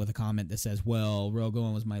guy coming in with a comment that says, well, Rogue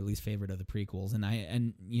One was my least favorite of the prequels.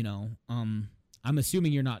 I'm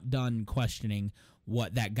assuming you're not done questioning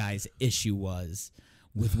what that guy's issue was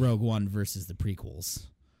with Rogue One versus the prequels.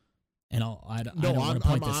 And I don't want to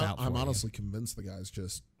point this out for I'm you. honestly convinced the guy's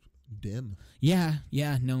just dim. Yeah,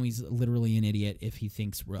 no, he's literally an idiot if he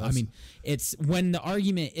thinks. I mean, it's when the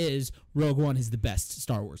argument is Rogue One is the best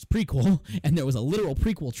Star Wars prequel, and there was a literal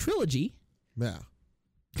prequel trilogy. Yeah.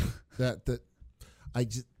 that I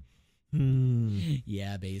just...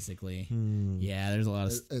 Yeah, basically. Yeah, there's a lot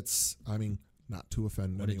of... It's, I mean, not to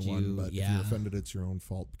offend What did anyone, you- but if yeah. you're offended, it's your own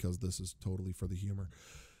fault because this is totally for the humor.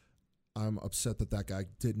 I'm upset that guy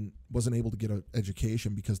wasn't able to get an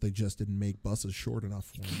education because they just didn't make buses short enough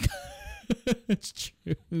for him. It's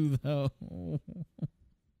true, though.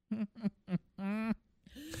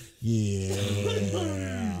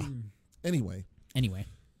 Yeah. Anyway,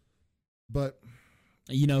 but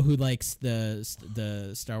You know who likes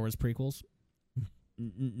the Star Wars prequels?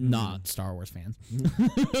 Not Star Wars fans.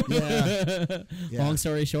 Yeah. Long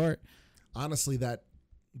story short. honestly, that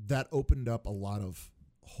opened up a lot of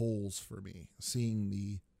holes for me. Seeing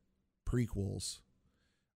the prequels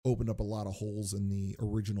opened up a lot of holes in the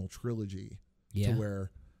original trilogy Yeah. to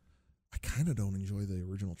where I kind of don't enjoy the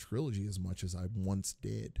original trilogy as much as I once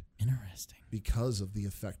did Interesting. because of the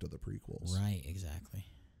effect of the prequels. Right, exactly.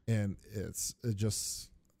 And it just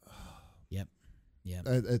Yep.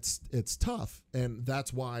 it's tough, and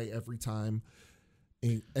that's why every time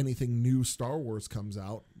anything new Star Wars comes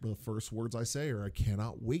out, the first words I say are, I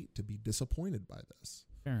cannot wait to be disappointed by this.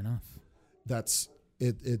 Fair enough. That's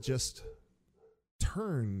it just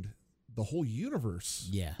turned the whole universe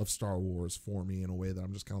Yeah. of Star Wars for me in a way that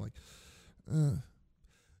I'm just kind of like,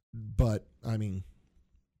 but I mean,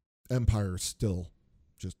 Empire is still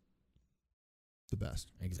just the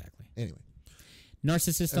best. Exactly. Anyway,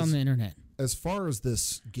 Narcissist on the internet. as far as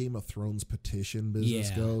this Game of Thrones petition business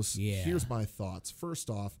Yeah, goes, yeah. here's my thoughts. First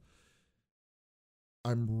off,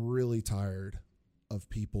 I'm really tired of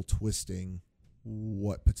people twisting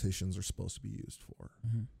what petitions are supposed to be used for.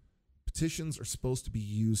 Mm-hmm. Petitions are supposed to be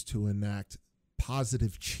used to enact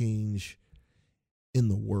positive change in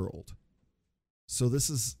the world. So this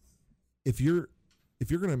is, if you're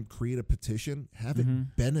going to create a petition, have Mm-hmm.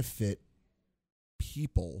 it benefit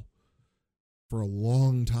people for a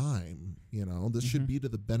long time. You know, this should Mhm. be to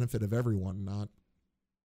the benefit of everyone, not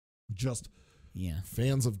just Yeah.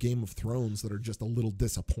 fans of Game of Thrones that are just a little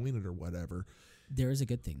disappointed or whatever. There is a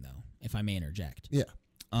good thing, though, if I may interject. Yeah.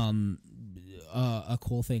 A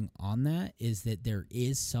cool thing on that is that there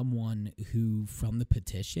is someone who, from the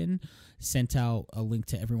petition, sent out a link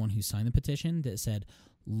to everyone who signed the petition that said,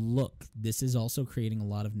 look, this is also creating a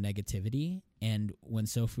lot of negativity. And when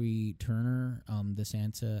Sophie Turner, the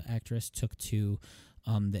Sansa actress, took to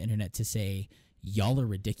the internet to say, y'all are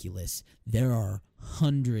ridiculous, there are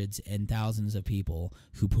hundreds and thousands of people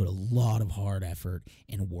who put a lot of hard effort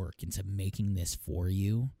and work into making this for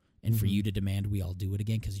you. And for you to demand we all do it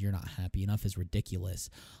again because you're not happy enough is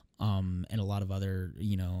ridiculous. And a lot of other,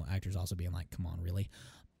 actors also being like, come on, really?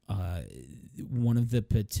 One of the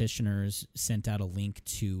petitioners sent out a link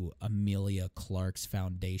to Amelia Clark's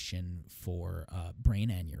foundation for brain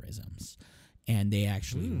aneurysms. And they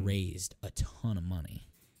actually raised a ton of money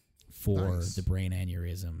for Nice. the brain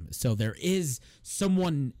aneurysm. So there is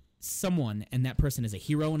someone, and that person is a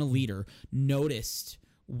hero and a leader, noticed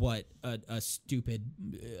what a stupid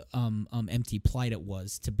empty plight it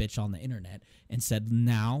was to bitch on the internet and said,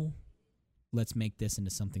 now let's make this into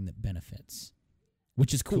something that benefits,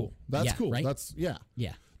 which is cool. That's Yeah, cool. right? Yeah.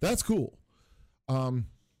 Yeah. That's cool.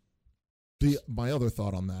 My other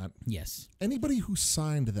thought on that, Yes. anybody who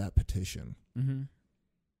signed that petition, Mm-hmm.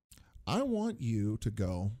 I want you to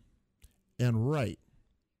go and write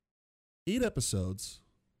 8 episodes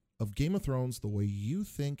of Game of Thrones the way you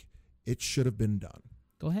think it should have been done.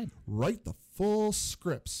 Go ahead. Write the full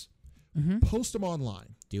scripts, Mm-hmm. post them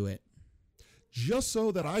online, Do it. just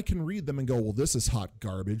so that I can read them and go, well, this is hot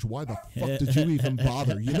garbage. Why the fuck did you even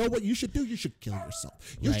bother? You know what you should do? You should kill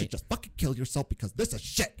yourself. You Right. should just fucking kill yourself because this is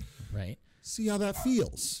shit. Right. See how that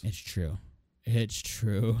feels. It's true. It's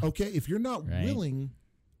true. Okay, if you're not Right. willing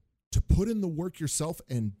to put in the work yourself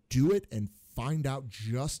and do it and find out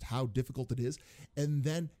just how difficult it is and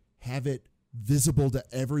then have it visible to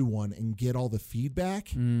everyone and get all the feedback,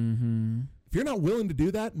 Mm-hmm. if you're not willing to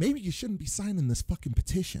do that, maybe you shouldn't be signing this fucking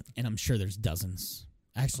petition. And I'm sure there's dozens.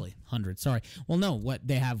 Actually, hundreds. Sorry. Well, no,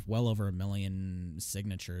 they have well over 1 million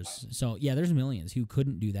signatures. So, yeah, there's millions who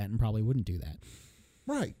couldn't do that and probably wouldn't do that.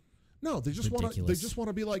 Right. No, they just want to. They Ridiculous. just want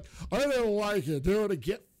to be like, I don't like it. Do it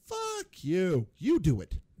again. Fuck you. You do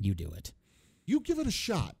it. You do it, You give it a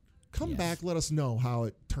shot. Come Yes. back. Let us know how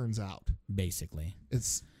it turns out. basically.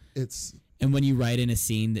 It's. And when you write in a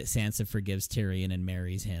scene that Sansa forgives Tyrion and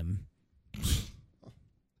marries him,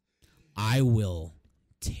 I will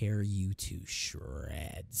tear you to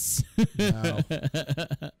shreds. Now,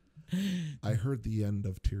 I heard the end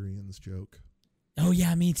of Tyrion's joke. Oh,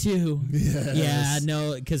 yeah, me too. Yes. Yeah,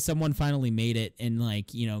 no, because someone finally made it, and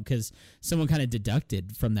because someone kind of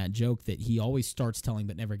deducted from that joke that he always starts telling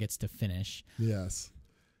but never gets to finish. Yes.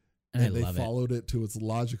 And I they love it. followed it to its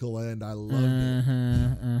logical end. I loved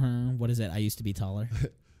it. What is it? I used to be taller.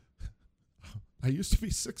 I used to be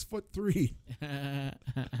 6'3".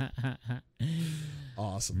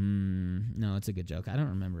 Awesome. No, it's a good joke. I don't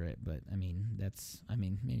remember it, but maybe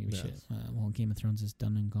we Yes. should. Well, Game of Thrones is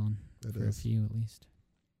done and gone It for is. a few at least.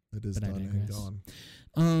 It is but I done and digress.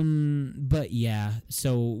 gone. But yeah,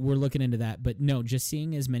 so we're looking into that. But no, just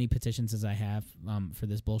seeing as many petitions as I have for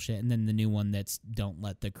this bullshit, and then the new one that's don't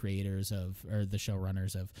let the creators or the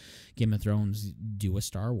showrunners of Game of Thrones do a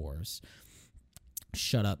Star Wars.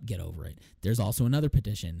 Shut up, get over it. There's also another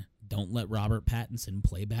petition. Don't let Robert Pattinson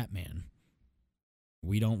play Batman.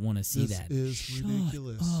 We don't want to see This that. is Shut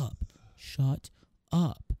ridiculous. up. Shut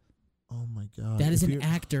up. Oh my god. That is If an you're-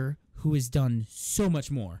 actor who has done so much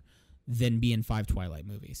more than be in 5 Twilight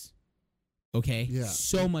movies. Okay? Yeah.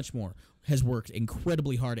 So much more. Has worked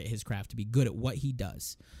incredibly hard at his craft to be good at what he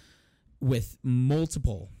does. With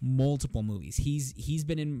multiple movies. He's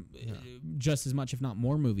been in just as much, if not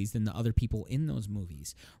more, movies than the other people in those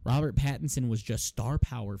movies. Robert Pattinson was just star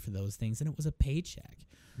power for those things, and it was a paycheck.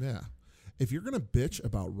 Yeah. If you're going to bitch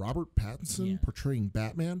about Robert Pattinson Yeah. portraying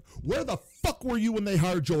Batman, where the fuck were you when they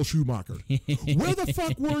hired Joel Schumacher? Where the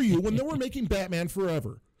fuck were you when they were making Batman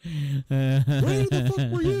Forever? Where the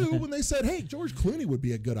fuck were you when they said, hey, George Clooney would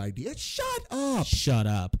be a good idea? Shut up. Shut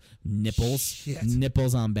up. Nipples. Shit.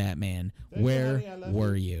 Nipples on Batman. Thank you, Where honey, I love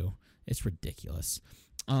were you? It's ridiculous.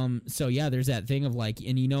 So yeah, there's that thing of like,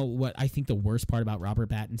 and you know what I think the worst part about Robert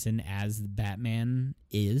Pattinson as Batman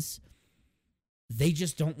is, they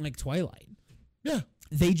just don't like Twilight. Yeah.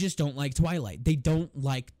 They just don't like Twilight. They don't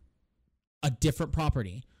like a different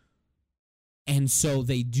property. And so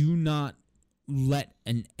they do not let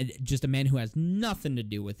just a man who has nothing to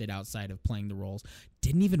do with it outside of playing the roles,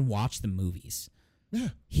 didn't even watch the movies. Yeah.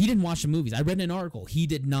 He didn't watch the movies. I read an article. He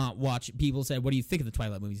did not watch. People said, what do you think of the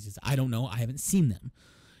Twilight movies? He says, I don't know. I haven't seen them.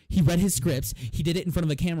 He read his scripts. He did it in front of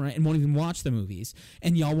the camera and won't even watch the movies.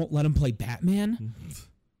 And y'all won't let him play Batman?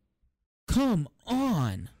 Come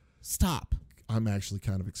on. Stop. I'm actually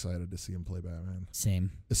kind of excited to see him play Batman.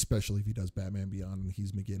 Same. Especially if he does Batman Beyond and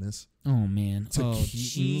he's McGinnis. Oh, man. To oh,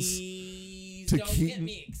 Keaton's- jeez. to Don't Keaton- get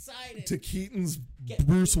me excited. To Keaton's Get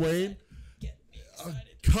Bruce me Wayne. excited. Get me excited.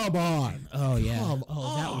 Come on. Oh, yeah. Come Oh,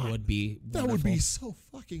 on. that would be That would be wonderful.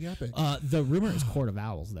 so fucking epic. The rumor is Court of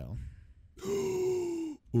Owls, though.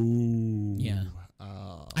 Ooh. Yeah.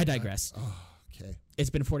 I digress. Okay. It's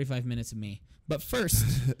been 45 minutes of me. But first,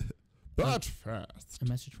 But fast. a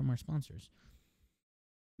message from our sponsors.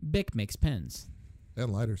 Bic makes pens.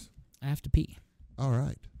 And lighters. I have to pee. All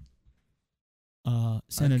right. I kind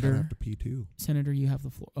Senator, of have to pee too. Senator, you have the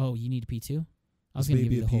floor. Oh, you need to pee too? I was This going to may give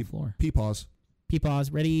be you a the whole pee- floor. Pee pause. Pee pause.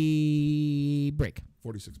 Ready, break.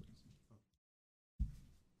 46 minutes.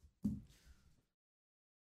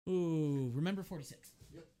 Ooh, remember 46.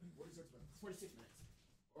 Yep. 46 minutes. 46 minutes.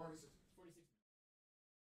 46. 46.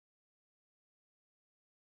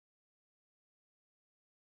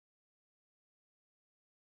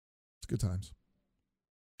 It's good times.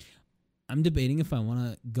 I'm debating if I want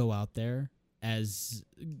to go out there as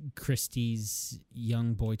Christie's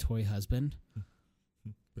young boy toy husband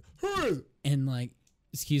and like,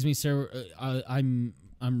 excuse me, sir, I'm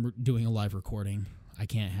doing a live recording. I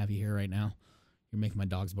can't have you here right now. You're making my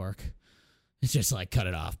dogs bark. It's just like cut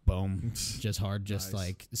it off. Boom. Just hard. Just Nice.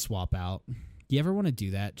 like swap out. Do you ever want to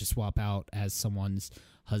do that? Just swap out as someone's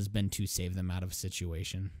husband to save them out of a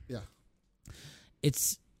situation. Yeah.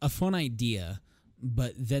 It's a fun idea,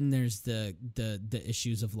 but then there's the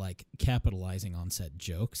issues of like capitalizing on said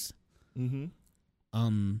jokes.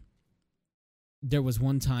 Mm-hmm. There was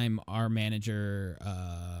one time our manager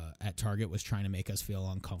at Target was trying to make us feel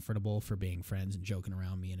uncomfortable for being friends and joking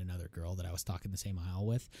around me and another girl that I was talking the same aisle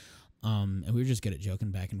with. And we were just good at joking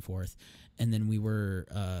back and forth. And then we were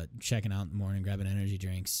checking out in the morning, grabbing energy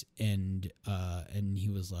drinks, and he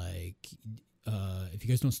was like, if you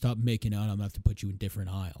guys don't stop making out, I'm going to have to put you in different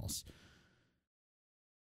aisles.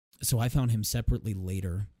 So I found him separately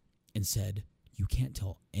later and said, you can't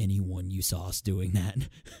tell anyone you saw us doing that.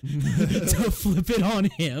 To flip it on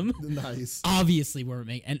him. Nice. Obviously, we're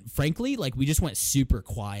making, and frankly, like we just went super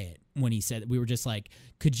quiet when he said, we were just like,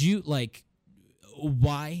 could you like,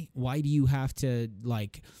 why do you have to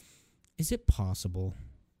like, is it possible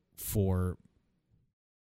for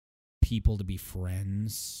people to be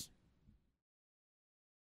friends?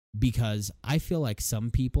 Because I feel like some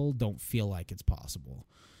people don't feel like it's possible.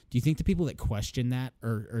 Do you think the people that question that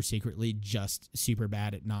are secretly just super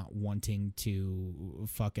bad at not wanting to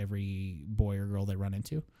fuck every boy or girl they run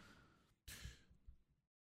into?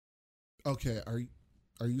 Okay,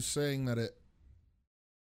 are you saying that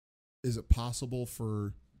is it possible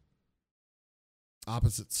for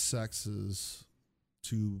opposite sexes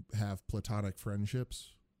to have platonic friendships?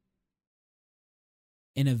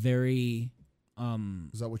 In a very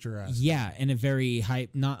Is that what you're asking? yeah, in a very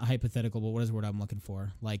not hypothetical, but what is the word I'm looking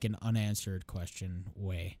for? Like an unanswered question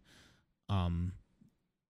way.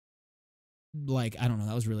 Like, I don't know,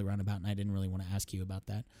 that was really roundabout and I didn't really want to ask you about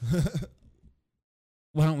that.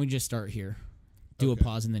 Why don't we just start here? Do Okay. a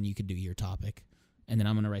pause and then you could do your topic. And then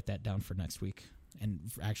I'm going to write that down for next week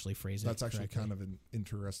and actually phrase it. That's actually correctly. kind of an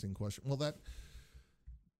interesting question. Well, that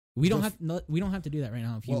We don't the have we don't have to do that right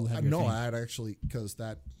now if you well, have your no, thing. I'd actually because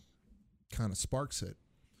that kind of sparks it.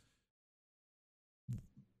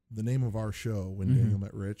 The name of our show, When Mhm. Daniel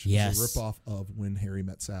Met Rich, Yes. is a ripoff of When Harry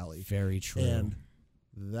Met Sally. Very true. And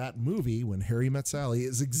that movie, When Harry Met Sally,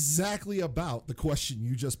 is exactly about the question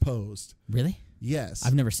you just posed. Really? Yes.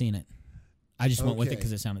 I've never seen it. I just went with it Okay.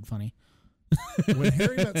 because it sounded funny. When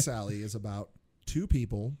Harry Met Sally is about two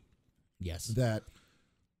people Yes. that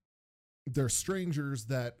they're strangers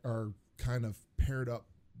that are kind of paired up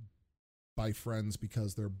by friends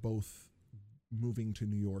because they're both moving to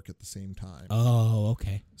New York at the same time. Oh,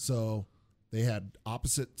 okay. So they had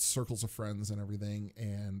opposite circles of friends and everything,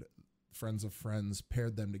 and friends of friends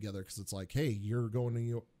paired them together because it's like, hey, you're going to New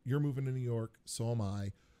York, you're moving to New York, so am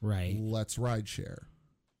I. Right. Let's ride share.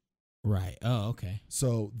 Right. Oh, okay.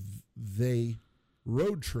 So they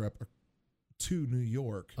road trip to New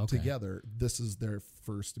York Okay. together. This is their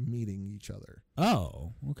first meeting each other.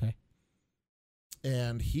 Oh, okay.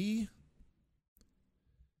 And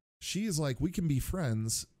she's like, we can be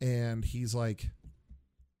friends. And he's like,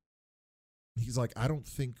 I don't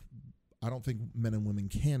think men and women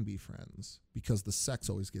can be friends because the sex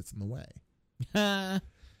always gets in the way. And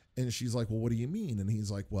she's like, well, what do you mean? And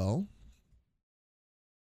he's like, well,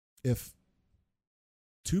 if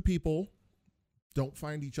two people don't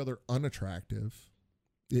find each other unattractive,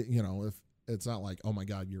 if it's not like, oh my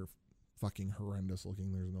God, you're fucking horrendous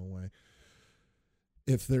looking, there's no way.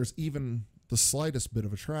 If there's even the slightest bit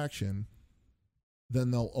of attraction,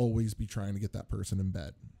 then they'll always be trying to get that person in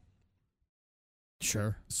bed.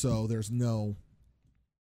 Sure. So there's no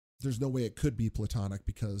way it could be platonic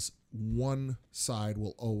because one side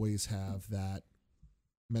will always have that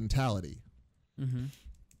mentality. Mm-hmm.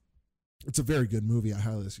 It's a very good movie. I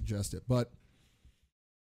highly suggest it. But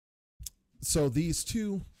so these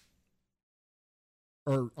two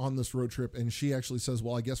are on this road trip, and she actually says,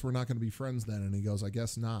 well, I guess we're not going to be friends then. And he goes, I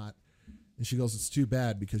guess not. And she goes, it's too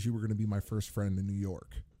bad because you were going to be my first friend in New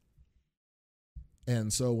York.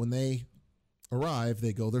 And so when they arrive,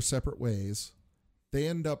 they go their separate ways. They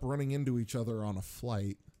end up running into each other on a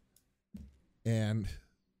flight and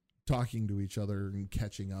talking to each other and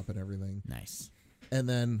catching up and everything. Nice. And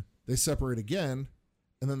then they separate again,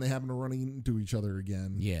 and then they happen to run into each other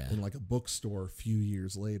again in like a bookstore a few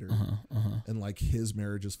years later. And like his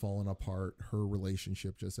marriage has fallen apart. Her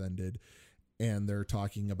relationship just ended. And they're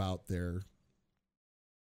talking about their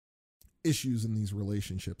issues in these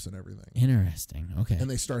relationships and everything. Interesting. Okay. And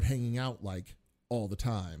they start hanging out like all the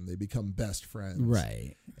time. They become best friends.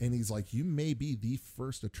 Right. And he's like, you may be the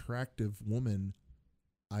first attractive woman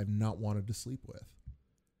I've not wanted to sleep with.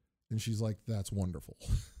 And she's like, that's wonderful.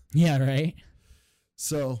 Yeah, right.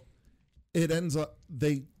 So it ends up,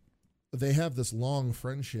 they have this long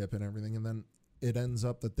friendship and everything. And then it ends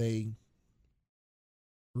up that they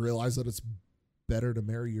realize that it's better to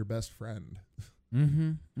marry your best friend.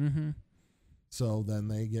 Mm-hmm. Mm-hmm. So then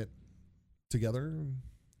they get together. And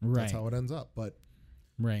Right. that's how it ends up. But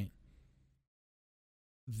right.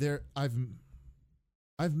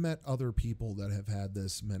 I've met other people that have had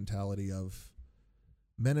this mentality of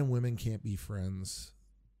men and women can't be friends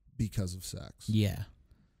because of sex. Yeah.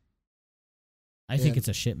 I think it's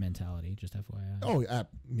a shit mentality, just FYI. Oh,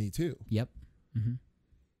 me too. Yep. Mm-hmm.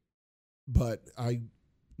 But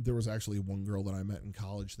there was actually one girl that I met in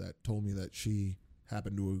college that told me that she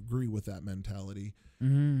happened to agree with that mentality.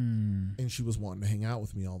 Mm. And she was wanting to hang out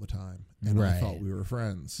with me all the time. And I thought we were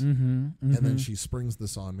friends. Mm-hmm. Mm-hmm. And then she springs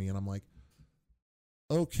this on me, and I'm like,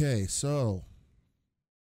 okay, so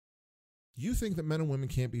you think that men and women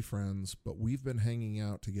can't be friends, but we've been hanging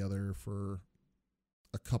out together for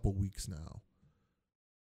a couple weeks now.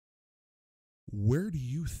 Where do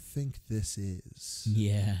you think this is?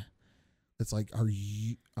 Yeah. It's like, are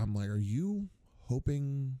you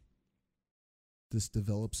hoping this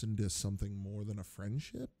develops into something more than a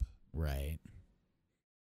friendship? Right.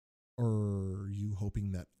 Or are you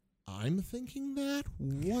hoping that I'm thinking that?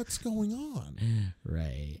 What's going on?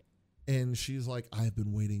 Right. And she's like, I've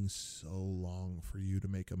been waiting so long for you to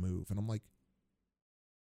make a move. And I'm like,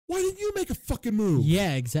 why didn't you make a fucking move?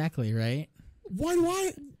 Yeah, exactly, right? Why do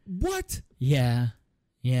I? What? Yeah.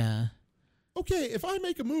 Yeah. Okay, if I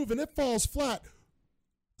make a move and it falls flat,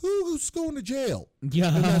 who's going to jail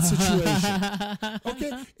Yeah. in that situation?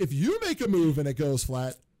 Okay, if you make a move and it goes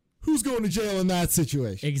flat, who's going to jail in that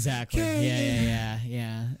situation? Exactly. Okay.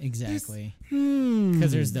 Yeah. Exactly. Because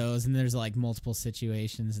Because there's those, and there's like multiple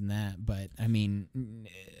situations in that. But I mean,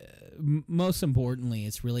 most importantly,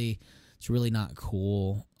 it's really not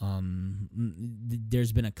cool.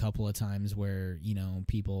 There's been a couple of times where,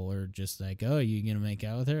 people are just like, oh, you gonna make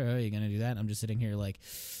out with her? Oh, you gonna do that? And I'm just sitting here like,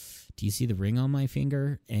 do you see the ring on my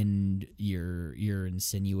finger? And you're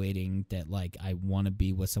insinuating that like I want to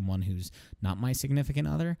be with someone who's not my significant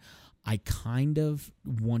other. I kind of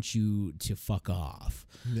want you to fuck off.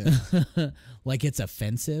 Yeah. Like it's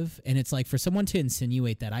offensive. And it's like for someone to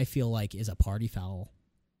insinuate that, I feel like is a party foul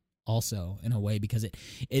also in a way, because it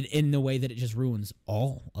in the way that it just ruins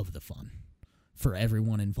all of the fun for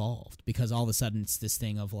everyone involved, because all of a sudden it's this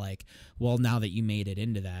thing of like, well, now that you made it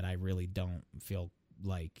into that, I really don't feel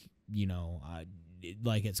like,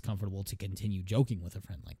 like it's comfortable to continue joking with a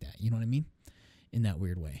friend like that. You know what I mean? In that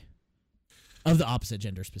weird way. Of the opposite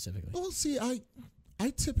gender specifically. Well, see, I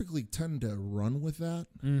typically tend to run with that.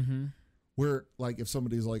 Mm-hmm. Where, like, if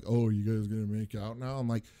somebody's like, oh, you guys going to make out now? I'm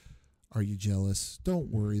like, are you jealous?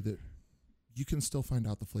 Don't worry, that you can still find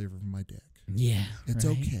out the flavor of my dick. Yeah. It's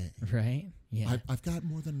right? okay. Right? Yeah. I've got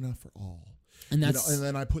more than enough for all. And that's and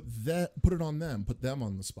then I put it on them, put them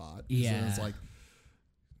on the spot. 'Cause then it's Yeah. like,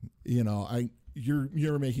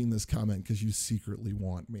 you're making this comment because you secretly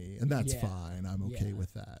want me, and that's Yeah. fine. I'm okay Yeah.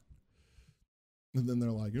 with that. And then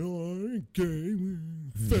they're like, "Oh, I ain't gay,"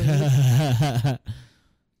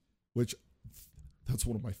 which that's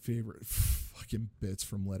one of my favorite fucking bits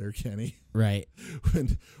from Letterkenny. right.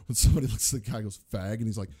 when somebody looks at the guy and goes fag, and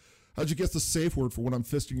he's like, "How'd you guess the safe word for when I'm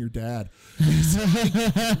fisting your dad?"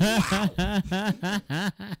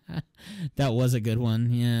 That was a good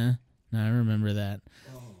one. Yeah. No, I remember that.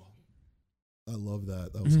 I love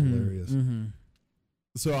that. That was Mhm, hilarious. mhm.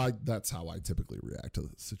 So that's how I typically react to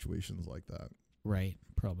situations like that. Right.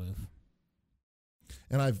 Pro move.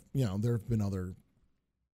 And there have been other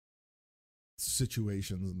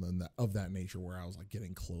situations and then of that nature where I was like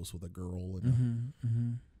getting close with a girl and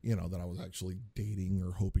that I was actually dating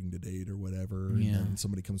or hoping to date or whatever. Yeah. And then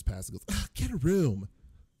somebody comes past and goes, "Get a room."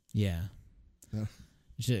 Yeah. Yeah.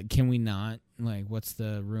 Can we not? Like, what's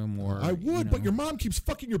the room? Or I would, but your mom keeps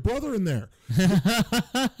fucking your brother in there.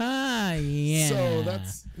 yeah. So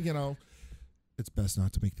that's, it's best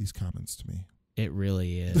not to make these comments to me. It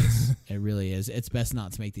really is. It really is. It's best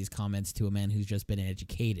not to make these comments to a man who's just been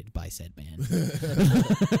educated by said man.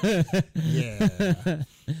 Yeah.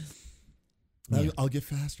 Yeah. I'll get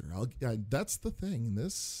faster. That's the thing.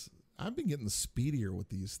 I've been getting speedier with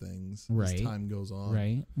these things Right. as time goes on.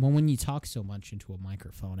 Right. Well, when you talk so much into a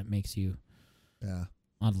microphone, it makes you Yeah.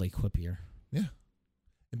 oddly quippier. Yeah.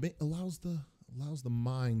 It allows the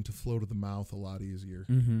mind to flow to the mouth a lot easier.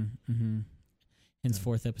 Mm-hmm. Mm-hmm.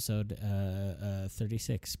 Henceforth, episode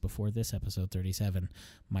 36. Before this episode 37,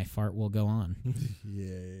 my fart will go on.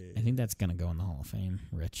 Yeah. I think that's gonna go in the Hall of Fame,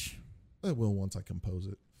 Rich. I will once I compose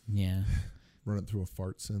it. Yeah. Run it through a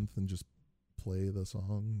fart synth and just play the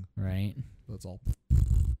song. Right. That's all.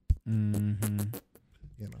 Mm-hmm.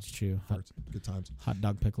 It's true. Farts. Good times. Hot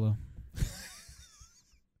dog piccolo.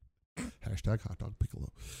 Hashtag hot dog piccolo.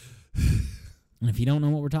 And if you don't know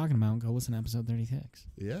what we're talking about, go listen to episode 36.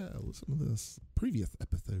 Yeah, listen to this previous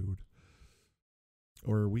episode.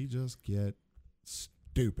 Or we just get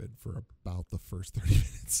stupid for about the first 30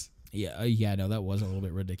 minutes. Yeah, no, that was a little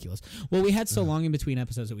bit ridiculous. Well, we had so long in between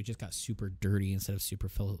episodes that we just got super dirty instead of super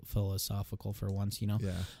philosophical for once, Yeah.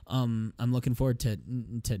 I'm looking forward to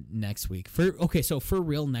next week. So for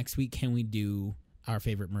real, next week, can we do our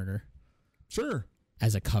favorite murder Sure.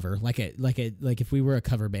 as a cover, like if we were a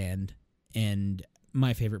cover band and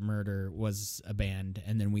my favorite murder was a band,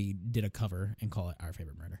 and then we did a cover and call it our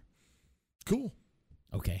favorite murder. Cool.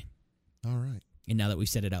 Okay. All right. And now that we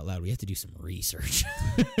said it out loud, we have to do some research.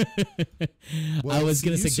 Well, I was see,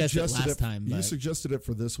 going to you suggest it suggested last time. You But suggested it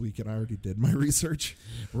for this week, and I already did my research.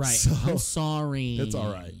 right. So, I'm sorry. it's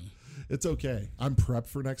all right. It's okay. I'm prepped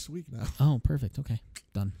for next week now. Oh, perfect. Okay.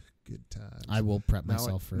 Done. Good times. I will prep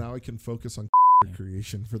myself for Now I can focus on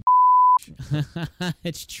creation for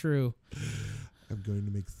it's true. I'm going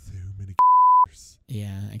to make so many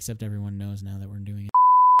Yeah, except everyone knows now that we're doing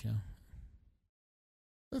a show.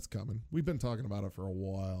 That's coming. We've been talking about it for a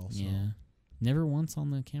while. So. Yeah. Never once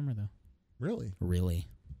on the camera, though. Really? Really.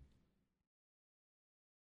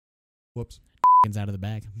 Whoops. It's out of the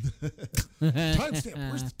bag. Timestamp.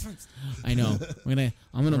 Where's the timestamp? I know.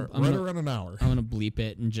 I'm gonna around an hour. I'm gonna bleep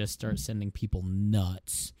it and just start sending people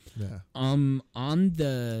nuts. Yeah. On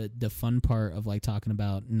the fun part of like talking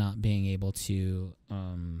about not being able to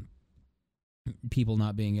people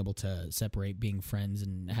not being able to separate being friends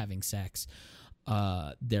and having sex.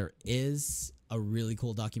 There is a really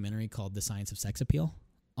cool documentary called The Science of Sex Appeal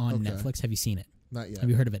on Okay. Netflix. Have you seen it? Not yet. Have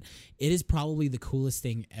you heard of it? It is probably the coolest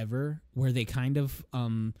thing ever, where they kind of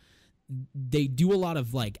they do a lot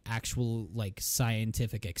of like actual like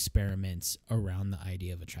scientific experiments around the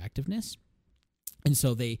idea of attractiveness. And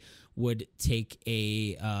so they would take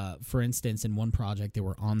for instance, in one project, they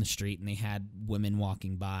were on the street and they had women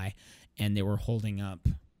walking by and they were holding up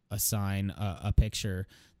a sign, a picture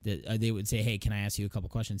that they would say, "Hey, can I ask you a couple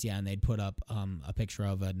questions?" Yeah. And they'd put up a picture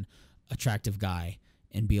of an attractive guy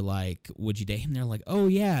and be like, "Would you date him?" They're like, "Oh,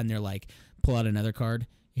 yeah." And they're like, pull out another card.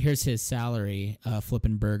 Here's his salary,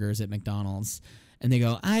 flipping burgers at McDonald's. And they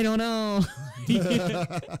go, "I don't know."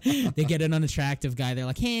 They get an unattractive guy. They're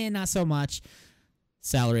like, "Hey, not so much."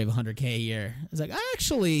 Salary of $100K a year. It's like,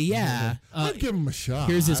 actually, yeah. I'd give him a shot.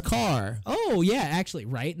 Here's his car. Oh, yeah, actually,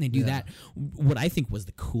 right? And they do that. What I think was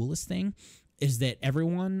the coolest thing is that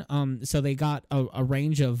everyone, so they got a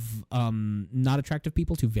range of not attractive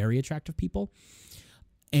people to very attractive people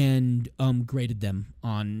and graded them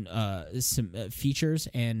on some features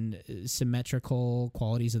and symmetrical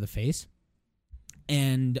qualities of the face.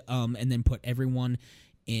 And then put everyone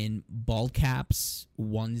in bald caps,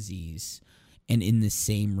 onesies, and in the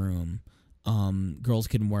same room, girls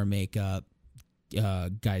couldn't wear makeup,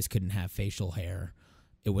 guys couldn't have facial hair.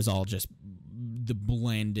 It was all just the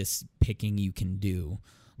blandest picking you can do.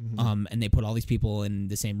 And they put all these people in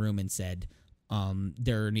the same room and said,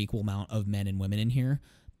 there are an equal amount of men and women in here.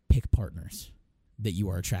 Pick partners that you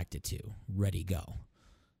are attracted to. Ready, go.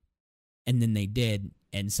 And then they did,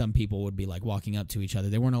 and some people would be like walking up to each other.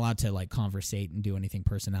 They weren't allowed to like conversate and do anything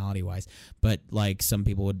personality wise, but like some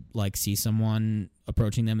people would like see someone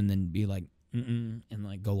approaching them and then be like, and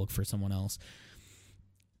like go look for someone else.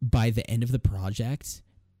 By the end of the project,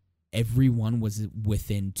 everyone was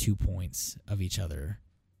within 2 points of each other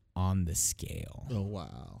on the scale. Oh,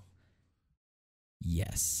 wow.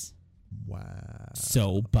 Yes. Wow.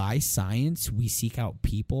 So by science, we seek out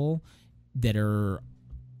people that are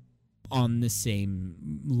on the same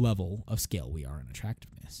level of scale we are in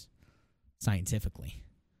attractiveness, scientifically.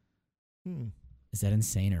 Is that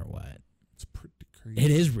insane or what? It's pretty crazy.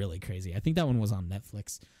 It is really crazy. I think that one was on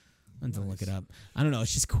Netflix. I had to look it up. I don't know.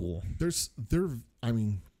 It's just cool. I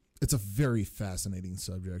mean, it's a very fascinating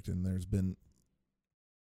subject, and there's been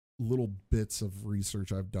little bits of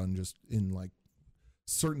research I've done just in like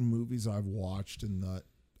certain movies I've watched and the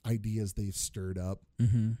ideas they've stirred up.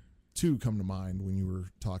 Two come to mind when you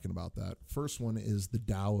were talking about that. First one is The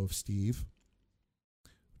Tao of Steve,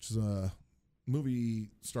 which is a movie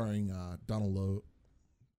starring Donald Logue.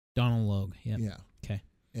 Donald Logue. Yep. Yeah. Okay.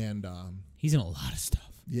 And he's in a lot of stuff.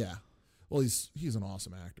 yeah. Well, he's an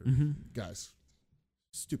awesome actor. Guys,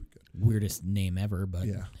 stupid good. Weirdest name ever, but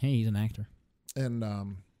Yeah. hey, he's an actor. And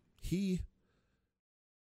he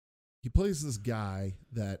plays this guy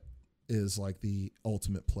that is like the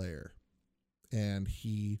ultimate player. And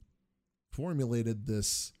he formulated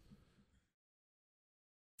this,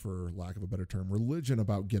 for lack of a better term, religion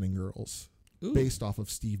about getting girls. Ooh. Based off of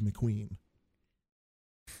Steve McQueen.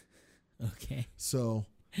 Okay. So,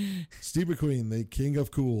 Steve McQueen, the king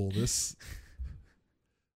of cool.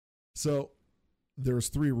 So, there's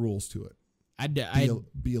 3 rules to it.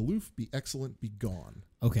 Be aloof, be excellent, be gone.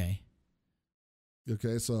 Okay.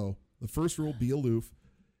 Okay, so the first rule, be aloof.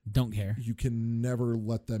 Don't care. You can never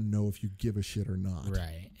let them know if you give a shit or not.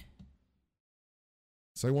 Right.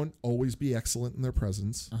 Second one, always be excellent in their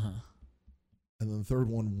presence. Uh-huh. And then the third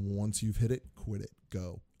one, once you've hit it, quit it.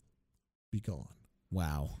 Go. Be gone.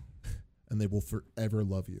 Wow. And they will forever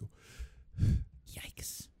love you.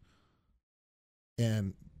 Yikes.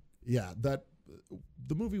 And yeah, the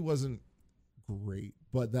movie wasn't great,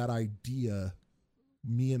 but that idea,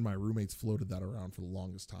 me and my roommates floated that around for the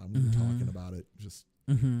longest time. We were talking about it just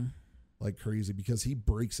like crazy because he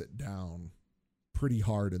breaks it down pretty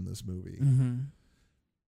hard in this movie.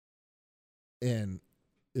 And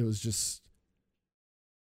it was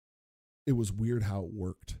weird how it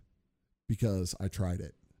worked because I tried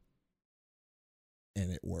it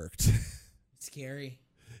and it worked. Scary.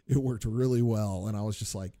 It worked really well. And I was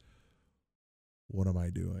just like, what am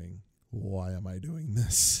I doing? Why am I doing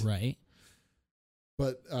this? Right.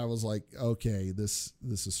 But I was like, okay, this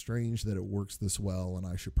is strange that it works this well and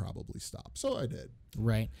I should probably stop. So I did.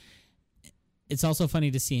 Right. It's also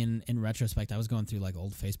funny to see in retrospect. I was going through like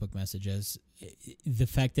old Facebook messages. The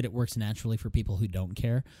fact that it works naturally for people who don't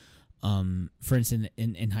care. For instance,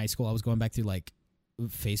 in high school, I was going back through like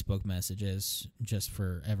Facebook messages just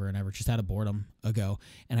forever and ever, just out of boredom ago.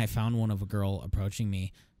 And I found one of a girl approaching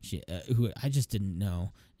me, who I just didn't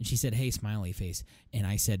know. And she said, "Hey, smiley face." And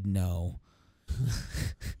I said, "No."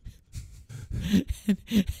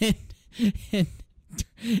 and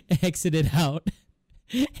exited out.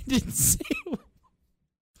 Didn't say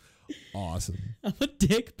awesome. I'm a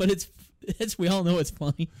dick, but it's we all know it's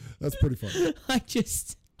funny. That's pretty funny.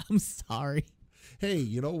 I'm sorry. Hey,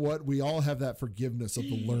 you know what? We all have that forgiveness of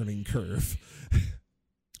the learning curve.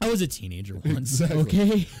 I was a teenager once. Exactly.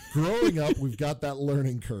 Okay. Growing up, we've got that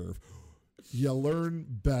learning curve. You learn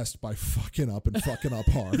best by fucking up and fucking up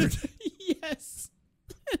hard. Yes.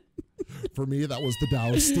 For me, that was the Tao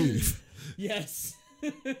of Steve. Yes.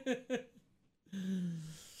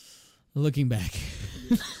 Looking back.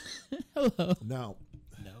 Hello. Now,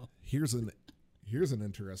 No. here's an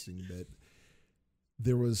interesting bit.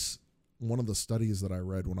 There was one of the studies that I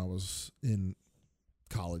read when I was in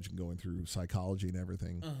college and going through psychology and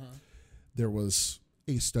everything. There was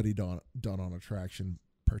a study done on attraction,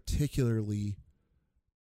 particularly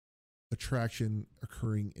attraction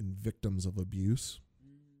occurring in victims of abuse.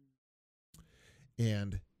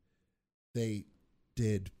 And they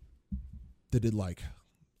did like,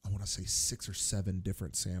 I want to say 6 or 7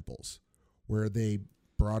 different samples where they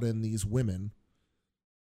brought in these women,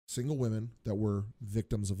 single women that were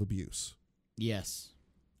victims of abuse. Yes.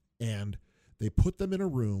 And they put them in a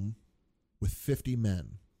room with 50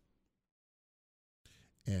 men.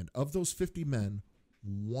 And of those 50 men,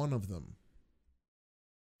 one of them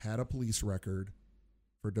had a police record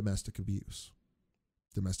for domestic abuse,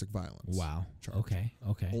 domestic violence. Wow. charge. Okay.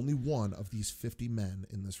 Only one of these 50 men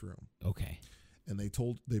in this room. Okay. And they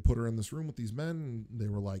put her in this room with these men, and they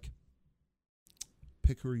were like,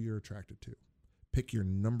 pick who you're attracted to. Pick your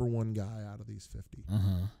number one guy out of these 50.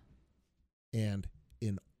 Uh-huh. And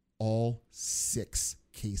in all 6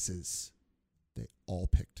 cases, they all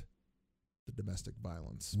picked the domestic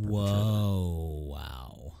violence perpetrator. Whoa.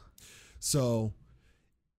 Wow. So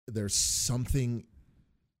there's something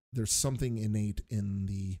innate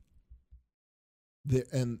in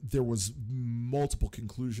and there was multiple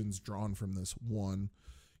conclusions drawn from this. One,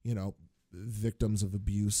 victims of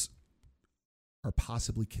abuse are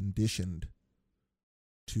possibly conditioned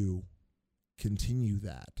to continue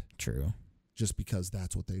that True. just because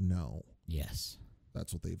that's what they know. Yes.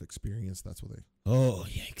 That's what they've experienced. That's what they... Oh,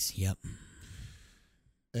 yikes. Yep.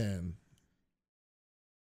 And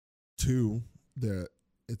 2,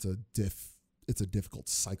 it's a difficult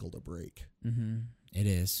cycle to break. Mm-hmm. It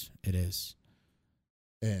is.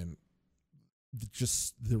 And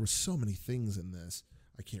there were so many things in this.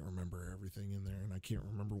 I can't remember everything in there, and I can't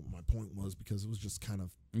remember what my point was because it was just kind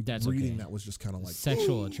of That's reading okay. that was just kind of like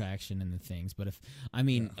sexual attraction and the things. But if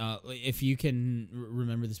you can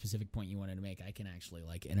remember the specific point you wanted to make, I can actually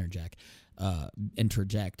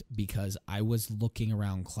interject because I was looking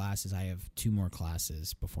around classes. I have 2 more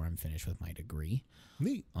classes before I'm finished with my degree.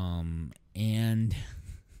 neat. And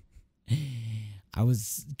I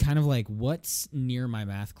was kind of like, what's near my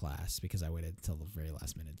math class? Because I waited until the very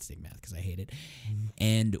last minute to take math because I hate it.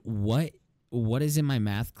 And what is in my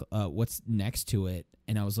math? What's next to it?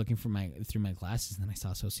 And I was looking through my classes, and then I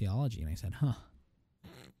saw sociology, and I said, "Huh."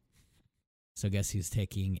 So guess who's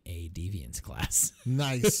taking a deviance class?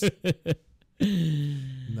 Nice.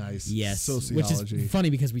 Nice. Yes, Sociology. which is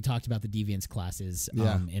funny because we talked about the deviance classes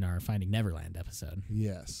Yeah. in our Finding Neverland episode,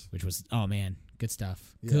 Yes. which was, oh man, good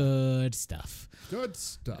stuff. Yeah. Good stuff. Good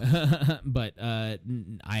stuff. But I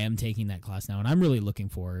am taking that class now, and I'm really looking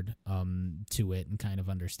forward to it and kind of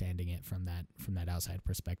understanding it from that outside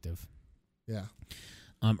perspective. Yeah.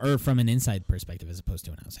 Or from an inside perspective as opposed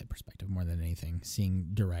to an outside perspective more than anything, seeing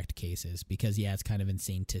direct cases. Because, yeah, it's kind of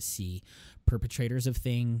insane to see perpetrators of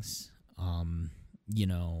things,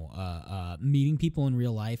 meeting people in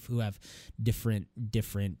real life who have different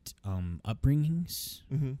upbringings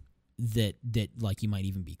Mm-hmm. that like you might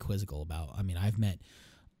even be quizzical about. I mean, I've met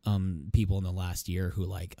people in the last year who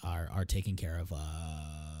like are taking care of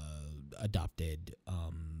adopted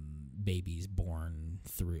babies born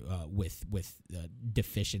through with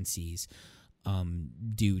deficiencies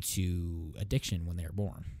due to addiction when they were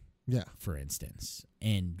born. Yeah. For instance,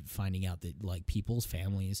 and finding out that like people's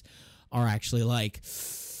families are actually like,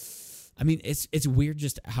 I mean, it's weird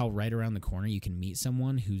just how right around the corner you can meet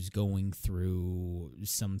someone who's going through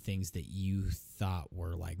some things that you thought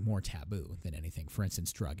were like more taboo than anything. For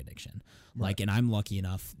instance, drug addiction. Right. Like, and I'm lucky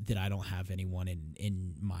enough that I don't have anyone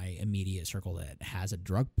in my immediate circle that has a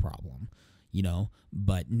drug problem,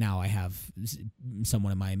 but now I have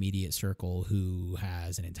someone in my immediate circle who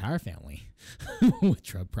has an entire family with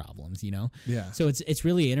drug problems, Yeah. So it's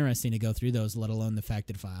really interesting to go through those, let alone the fact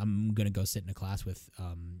that if I'm going to go sit in a class with,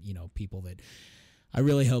 people that I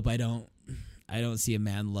really hope I don't see a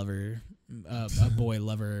man lover, a boy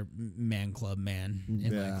lover, man club man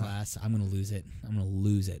in my class. I'm going to lose it. I'm going to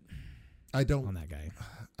lose it I don't on that guy.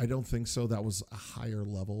 I don't think so. That was a higher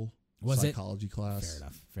level psychology class. Fair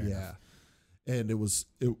enough. Fair enough. And it was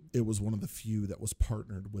one of the few that was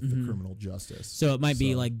partnered with the criminal justice. So it might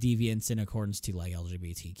be like deviance in accordance to like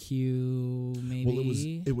LGBTQ, maybe. Well,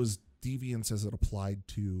 it was deviance as it applied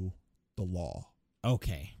to the law.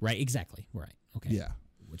 Okay. Right. Exactly. Right. Okay. Yeah.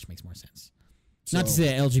 Which makes more sense. Not to say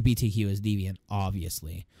that LGBTQ is deviant,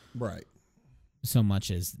 obviously. Right. So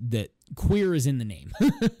much as that queer is in the name.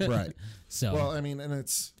 Right. So. Well, I mean, and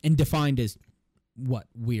it's defined as what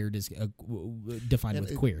weird is defined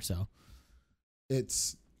with queer. So.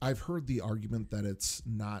 I've heard the argument that it's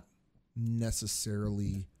not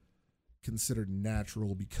necessarily considered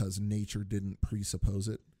natural because nature didn't presuppose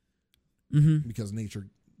it. Mm-hmm. Because nature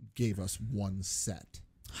gave us one set.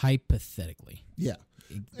 Hypothetically. Yeah.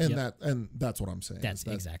 And that's what I'm saying. That's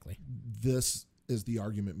exactly. This is the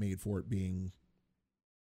argument made for it being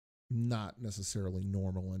not necessarily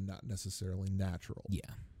normal and not necessarily natural. Yeah.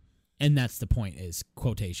 And that's the point is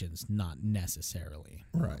quotations, not necessarily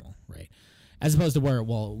normal, right? As opposed to where,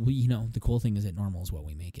 well, the cool thing is that normal is what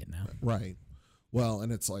we make it now. Right. Well,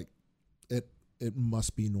 and it's like, it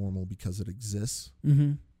must be normal because it exists.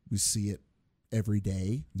 Mm-hmm. We see it every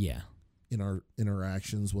day. Yeah. in our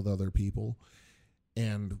interactions with other people,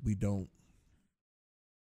 and we don't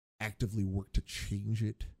actively work to change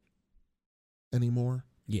it anymore.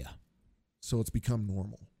 Yeah. So it's become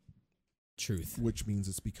normal, Truth. which means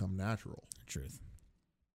it's become natural. Truth.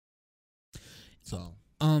 So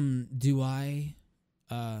Do I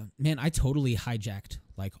man, I totally hijacked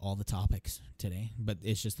like all the topics today, but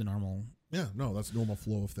it's just the normal. yeah, no, that's normal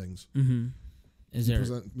flow of things. Mm-hmm. Is You there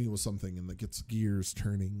present me with something and that gets gears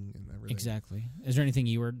turning and everything. exactly? Is there anything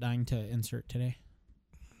you were dying to insert today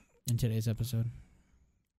in today's episode?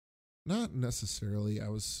 Not necessarily. I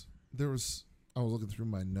was looking through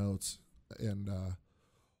my notes, and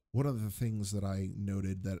one of the things that I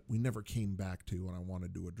noted that we never came back to and I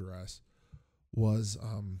wanted to address was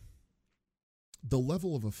the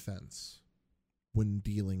level of offense when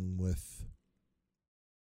dealing with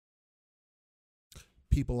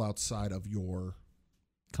people outside of your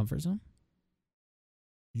Comfort zone?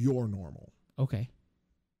 normal. Okay.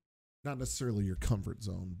 Not necessarily your comfort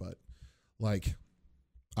zone, but like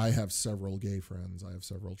I have several gay friends, I have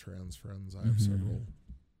several trans friends, I have Mhm. several.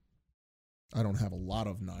 I don't have a lot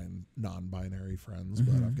of non-binary friends,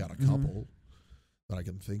 but Mhm. I've got a Mhm. couple that I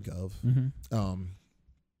can think of. Mm-hmm.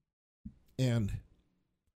 And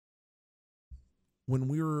when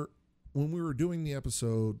we were doing the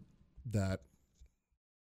episode that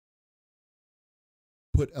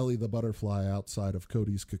put Ellie the butterfly outside of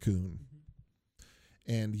Cody's cocoon,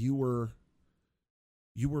 and you were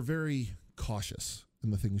very cautious in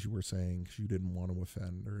the things you were saying because you didn't want to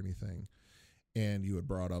offend or anything, and you had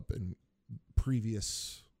brought up in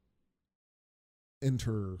previous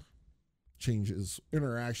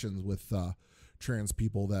interactions with trans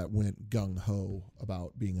people that went gung-ho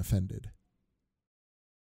about being offended.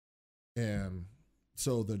 And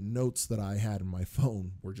so the notes that I had in my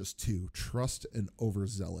phone were just two: trust and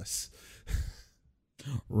overzealous.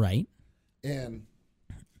 Right. And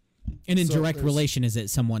And in So direct there's- relation is that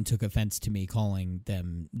someone took offense to me calling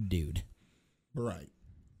them dude. right.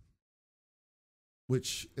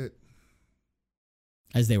 Which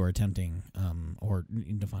As they were attempting or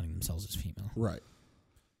defining themselves as female. right.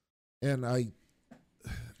 And I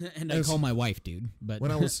And I As- call my wife dude, but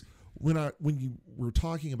when you were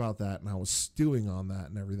talking about that and I was stewing on that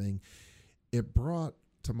and everything, it brought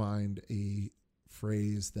to mind a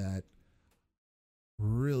phrase that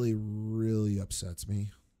really, really upsets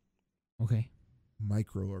me. okay.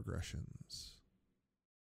 Microaggressions.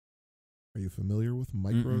 Are you familiar with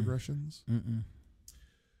microaggressions? Mm-mm.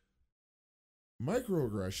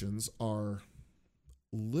 Microaggressions are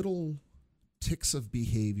little ticks of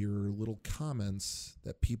behavior, little comments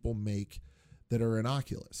that people make that are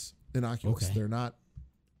innocuous. Okay. They're not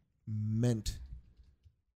meant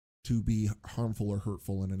to be harmful or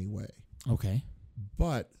hurtful in any way, Okay.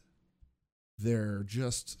 but they're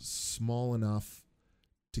just small enough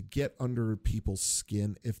to get under people's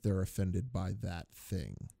skin if they're offended by that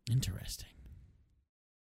thing. Interesting.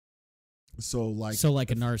 So like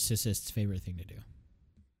a narcissist's favorite thing to do.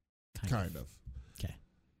 kind of. Okay.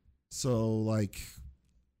 So like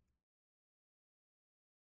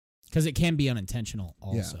Because it can be unintentional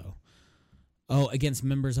also. Oh, against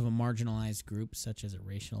members of a marginalized group such as a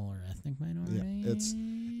racial or ethnic minority?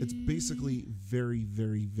 it's basically very,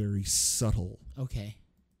 very, very subtle Okay.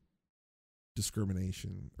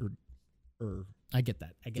 discrimination or I get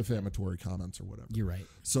that. defamatory comments or whatever. You're right.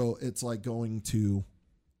 So it's like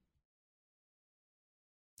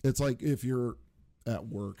it's like if you're at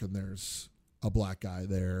work and there's a black guy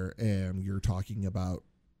there and you're talking about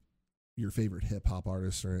your favorite hip hop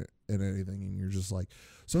artist and anything, and you're just like,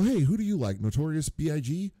 so hey, who do you like? Notorious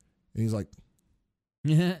B.I.G.? And he's like,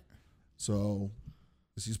 so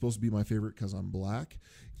is he supposed to be my favorite because I'm black?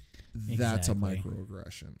 That's a Exactly.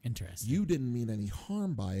 microaggression. Interesting. You didn't mean any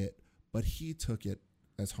harm by it, but he took it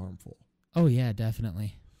as harmful. Oh, yeah,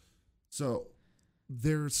 definitely. So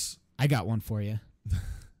there's I got one for you.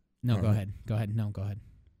 No, All go right. ahead. Go ahead. No, go ahead.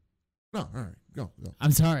 no, all right, go.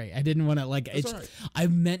 I'm sorry. I didn't want to It's it's all right. I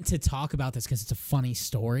meant to talk about this because it's a funny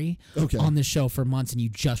story Okay. on the show for months, and you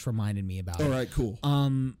just reminded me about All it. right, cool.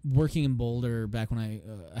 Working in Boulder, back when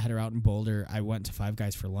I had her out in Boulder, I went to Five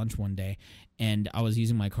Guys for lunch one day, and I was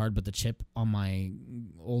using my card, but the chip on my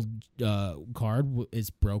old card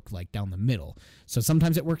is broke like down the middle. So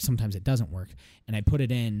sometimes it works, sometimes it doesn't work. And I put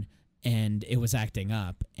it in, and it was acting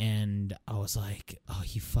up, and I was like, "Oh,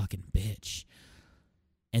 you fucking bitch."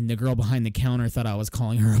 And the girl behind the counter thought I was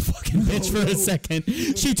calling her a fucking bitch for a second.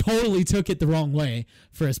 She totally took it the wrong way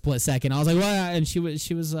for a split second. I was like, "What?" And she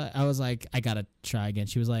was. I was like, "I gotta try again."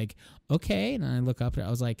 She was like, "Okay." And I look up. I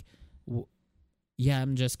was like, "Yeah,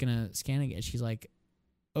 I'm just gonna scan again." She's like,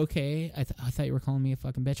 okay, I thought you were calling me a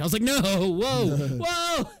fucking bitch. I was like, no,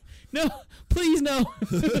 whoa, no, please, no,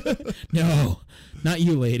 no, not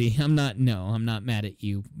you, lady. I'm not mad at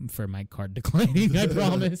you for my card declining. I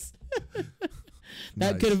promise.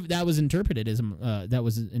 That was interpreted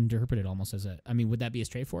almost as would that be a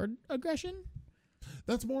straightforward aggression?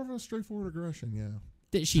 That's more of a straightforward aggression, yeah.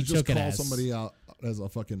 That she just took it call as somebody out as a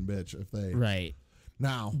fucking bitch if they right.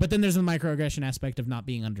 Now, but then there's the microaggression aspect of not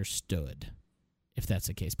being understood, if that's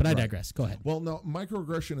the case. But I digress. Go ahead. Well, no,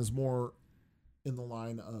 microaggression is more in the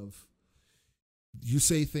line of you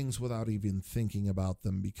say things without even thinking about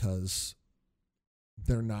them because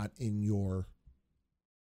they're not in your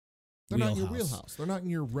wheelhouse. They're not in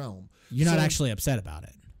your realm. You're not actually upset about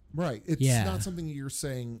it. Right. It's not something you're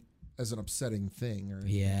saying as an upsetting thing or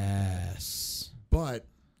anything. Yes. But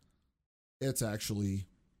it's actually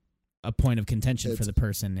a point of contention for the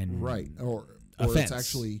person and right. Or it's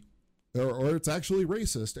actually or it's actually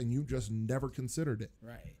racist and you just never considered it.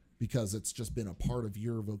 Right. Because it's just been a part of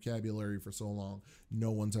your vocabulary for so long.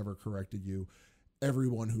 No one's ever corrected you.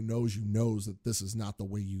 Everyone who knows you knows that this is not the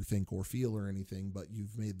way you think or feel or anything, but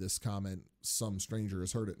you've made this comment. Some stranger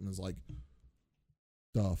has heard it and is like,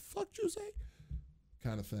 the fuck you say?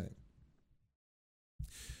 Kind of thing.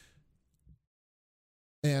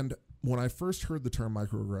 And when I first heard the term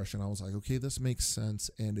microaggression, I was like, okay, this makes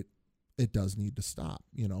sense and it does need to stop.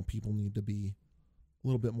 You know, people need to be a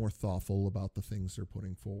little bit more thoughtful about the things they're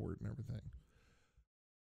putting forward and everything.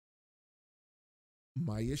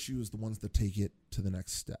 My issue is the ones that take it to the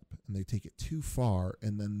next step and they take it too far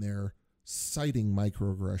and then they're citing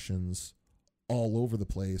microaggressions all over the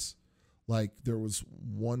place. Like there was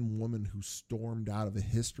one woman who stormed out of a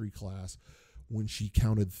history class when she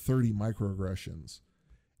counted 30 microaggressions.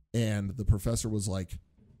 And the professor was like,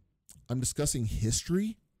 I'm discussing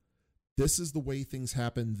history. This is the way things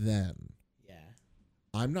happened then. Yeah.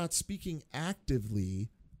 I'm not speaking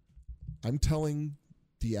actively. I'm telling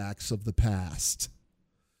the acts of the past.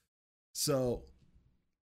 So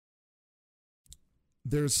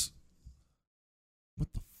there's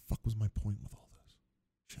what the fuck was my point with all this?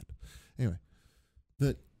 Shit. Anyway,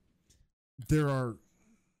 that there are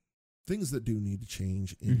things that do need to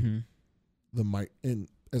change in in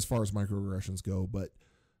as far as microaggressions go, but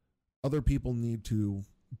other people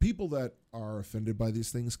people that are offended by these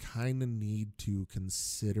things kind of need to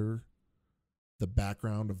consider the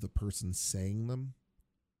background of the person saying them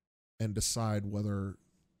and decide whether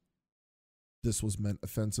this was meant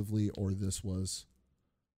offensively or this was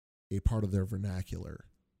a part of their vernacular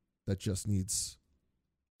that just needs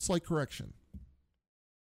slight correction.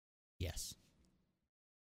 Yes.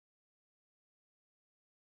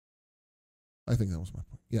 I think that was my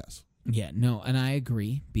point. Yes. Yeah, no, and I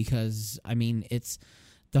agree because, it's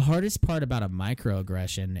the hardest part about a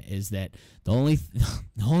microaggression is that the only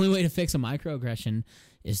way to fix a microaggression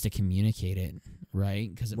is to communicate it,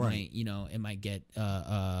 right? Because it might get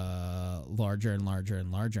larger and larger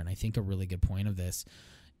and larger. And I think a really good point of this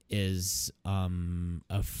is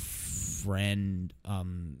a friend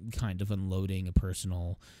kind of unloading a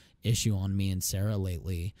personal issue on me and Sarah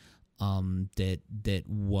lately. That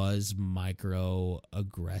was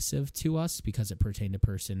microaggressive to us because it pertained to a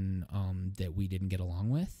person that we didn't get along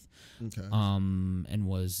with, and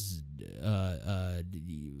was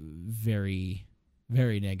very,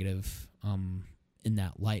 very negative in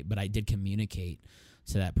that light. But I did communicate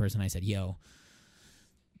to that person. I said, "Yo,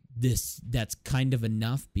 that's kind of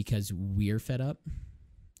enough because we're fed up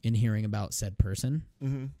in hearing about said person."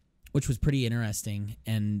 Mm-hmm. Which was pretty interesting,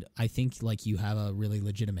 and I think you have a really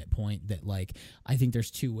legitimate point that I think there's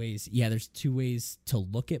two ways. Yeah, there's two ways to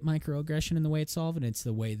look at microaggression in the way it's solved, and it's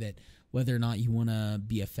the way that whether or not you want to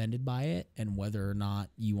be offended by it, and whether or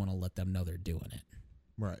not you want to let them know they're doing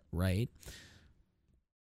it. Right.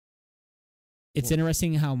 It's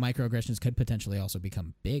interesting how microaggressions could potentially also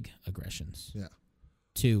become big aggressions. Yeah.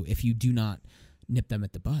 Too, if you do not nip them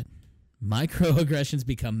at the bud. Microaggressions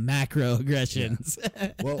become macroaggressions.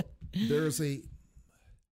 Yeah. Well, here's a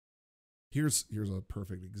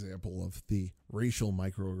perfect example of the racial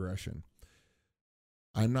microaggression.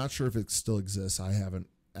 I'm not sure if it still exists. I haven't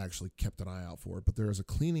actually kept an eye out for it, but there is a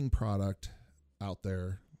cleaning product out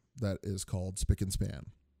there that is called Spick and Span.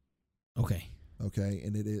 Okay,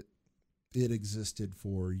 and it existed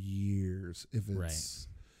for years. If it's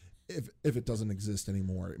if it doesn't exist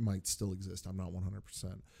anymore, it might still exist. I'm not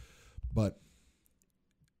 100%. But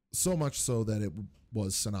so much so that it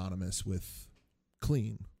was synonymous with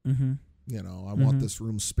clean. Mm-hmm. I want this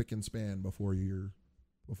room spick and span before you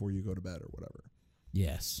go to bed or whatever.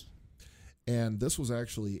 Yes. And this was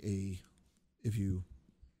actually if you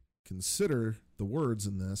consider the words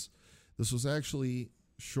in this was actually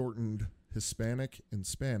shortened Hispanic in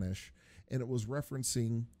Spanish, and it was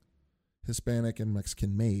referencing Hispanic and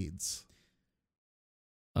Mexican maids.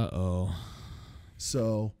 Uh-oh.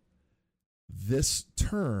 So this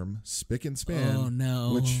term, spick and span, Oh,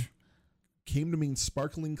 no. which came to mean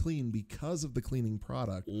sparkling clean because of the cleaning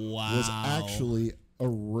product, Wow. was actually a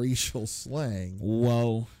racial slang.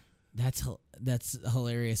 Whoa. That's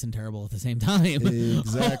hilarious and terrible at the same time.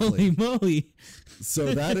 Exactly. Holy moly.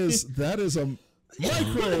 So that is a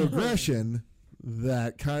microaggression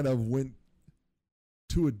that kind of went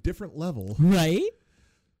to a different level. Right?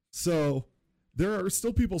 So there are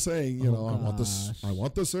still people saying, you know, gosh. I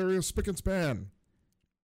want this area spick and span,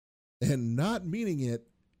 and not meaning it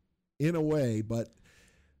in a way, but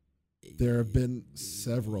there have been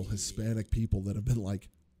several Hispanic people that have been like,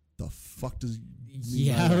 the fuck does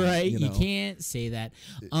Yeah, right. You know? can't say that.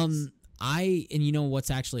 And you know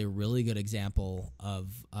what's actually a really good example of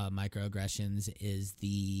microaggressions is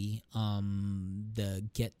the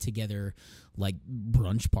get together like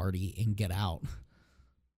brunch party and Get Out.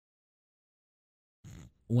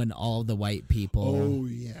 When all the white people,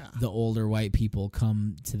 the older white people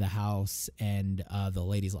come to the house, and the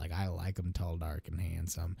lady's like, I like him tall, dark, and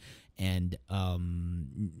handsome, and I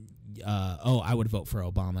would vote for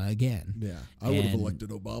Obama again. Yeah, I would have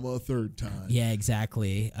elected Obama a third time. Yeah,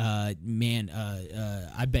 exactly. I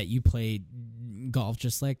bet you played golf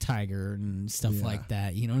just like Tiger and stuff like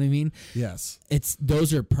that. You know what I mean? Yes.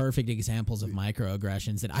 Those are perfect examples of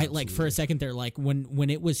microaggressions that I like. For a second there, like when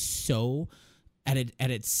it was so at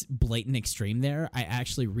its blatant extreme there, I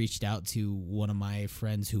actually reached out to one of my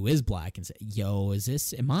friends who is black and said, "Yo, is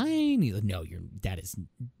this? Am I?" And he's like, "No,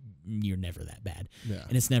 you're never that bad." Yeah.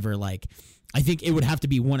 And it's never like, I think it would have to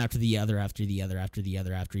be one after the other, after the other, after the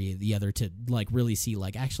other, after the other to like really see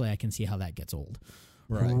like, actually, I can see how that gets old,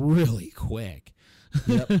 Right. really quick.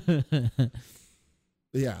 Yep.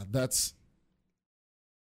 Yeah,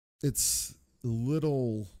 it's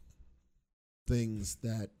little things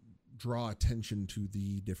that draw attention to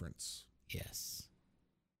the difference. Yes.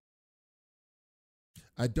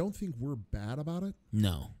 I don't think we're bad about it.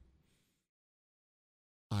 No.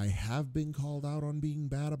 I have been called out on being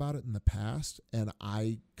bad about it in the past, and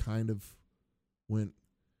I kind of went,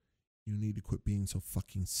 you need to quit being so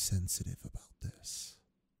fucking sensitive about this.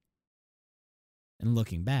 And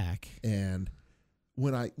looking back. And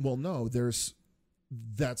when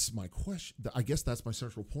that's my question. I guess that's my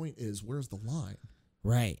central point is, where's the line?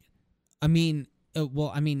 Right. I mean,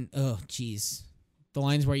 oh, geez. The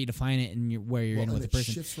line's where you define it and where you're in with the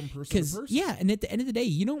person. It shifts from person to person. Yeah, and at the end of the day,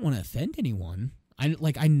 you don't want to offend anyone.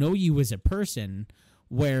 I know you as a person,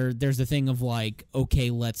 where there's the thing of like,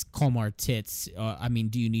 okay, let's calm our tits.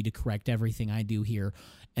 Do you need to correct everything I do here?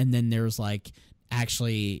 And then there's like,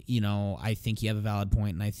 actually, you know, I think you have a valid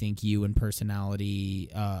point, and I think you and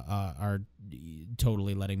personality are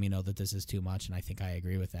totally letting me know that this is too much, and I think I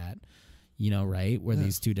agree with that. You know, right? Where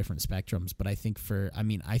these two different spectrums. But I think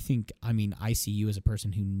I see you as a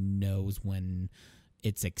person who knows when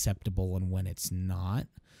it's acceptable and when it's not.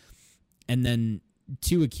 And then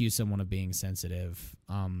to accuse someone of being sensitive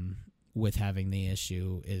with having the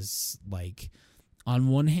issue is like, on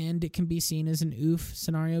one hand, it can be seen as an oof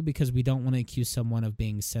scenario because we don't want to accuse someone of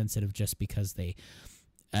being sensitive just because they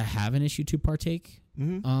have an issue to partake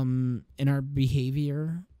in our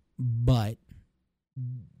behavior. But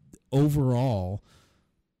overall,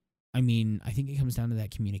 I think it comes down to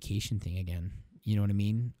that communication thing again. You know what I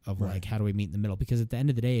mean? Of like, how do we meet in the middle? Because at the end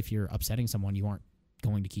of the day, if you're upsetting someone, you aren't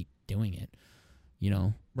going to keep doing it. You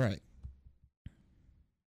know? Right.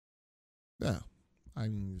 Yeah.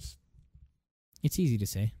 It's easy to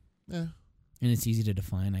say. Yeah. And it's easy to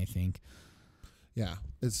define, I think. Yeah.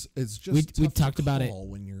 It's just we talked about it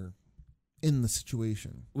when you're in the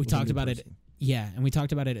situation. We talked about it. Yeah, and we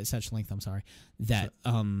talked about it at such length, I'm sorry, that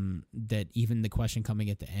that even the question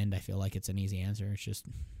coming at the end, I feel like it's an easy answer. It's just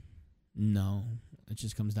no. It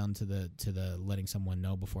just comes down to the letting someone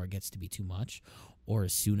know before it gets to be too much, or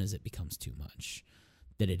as soon as it becomes too much,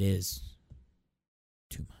 that it is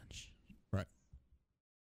too much. Right.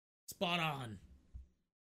 Spot on.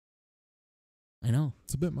 I know.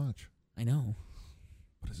 It's a bit much. I know.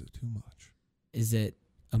 But is it too much? Is it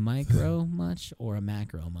a micro much or a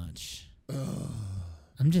macro much?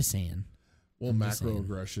 I'm just saying. Well,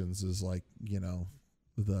 macroaggressions is like, you know,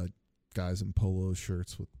 the guys in polo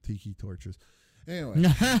shirts with tiki torches. Anyway.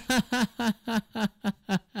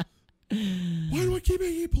 Why do I keep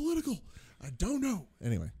making it political? I don't know.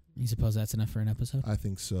 Anyway. You suppose that's enough for an episode? I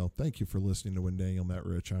think so. Thank you for listening to When Daniel Met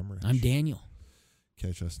Rich. I'm Rich. I'm Daniel.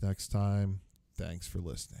 Catch us next time. Thanks for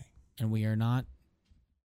listening. And we are not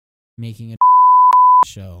making a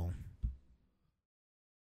show.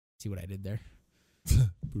 See what I did there?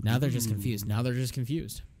 Now they're just confused.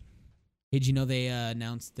 Hey, did you know they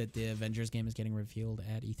announced that the Avengers game is getting revealed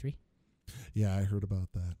at E3? Yeah, I heard about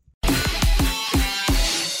that.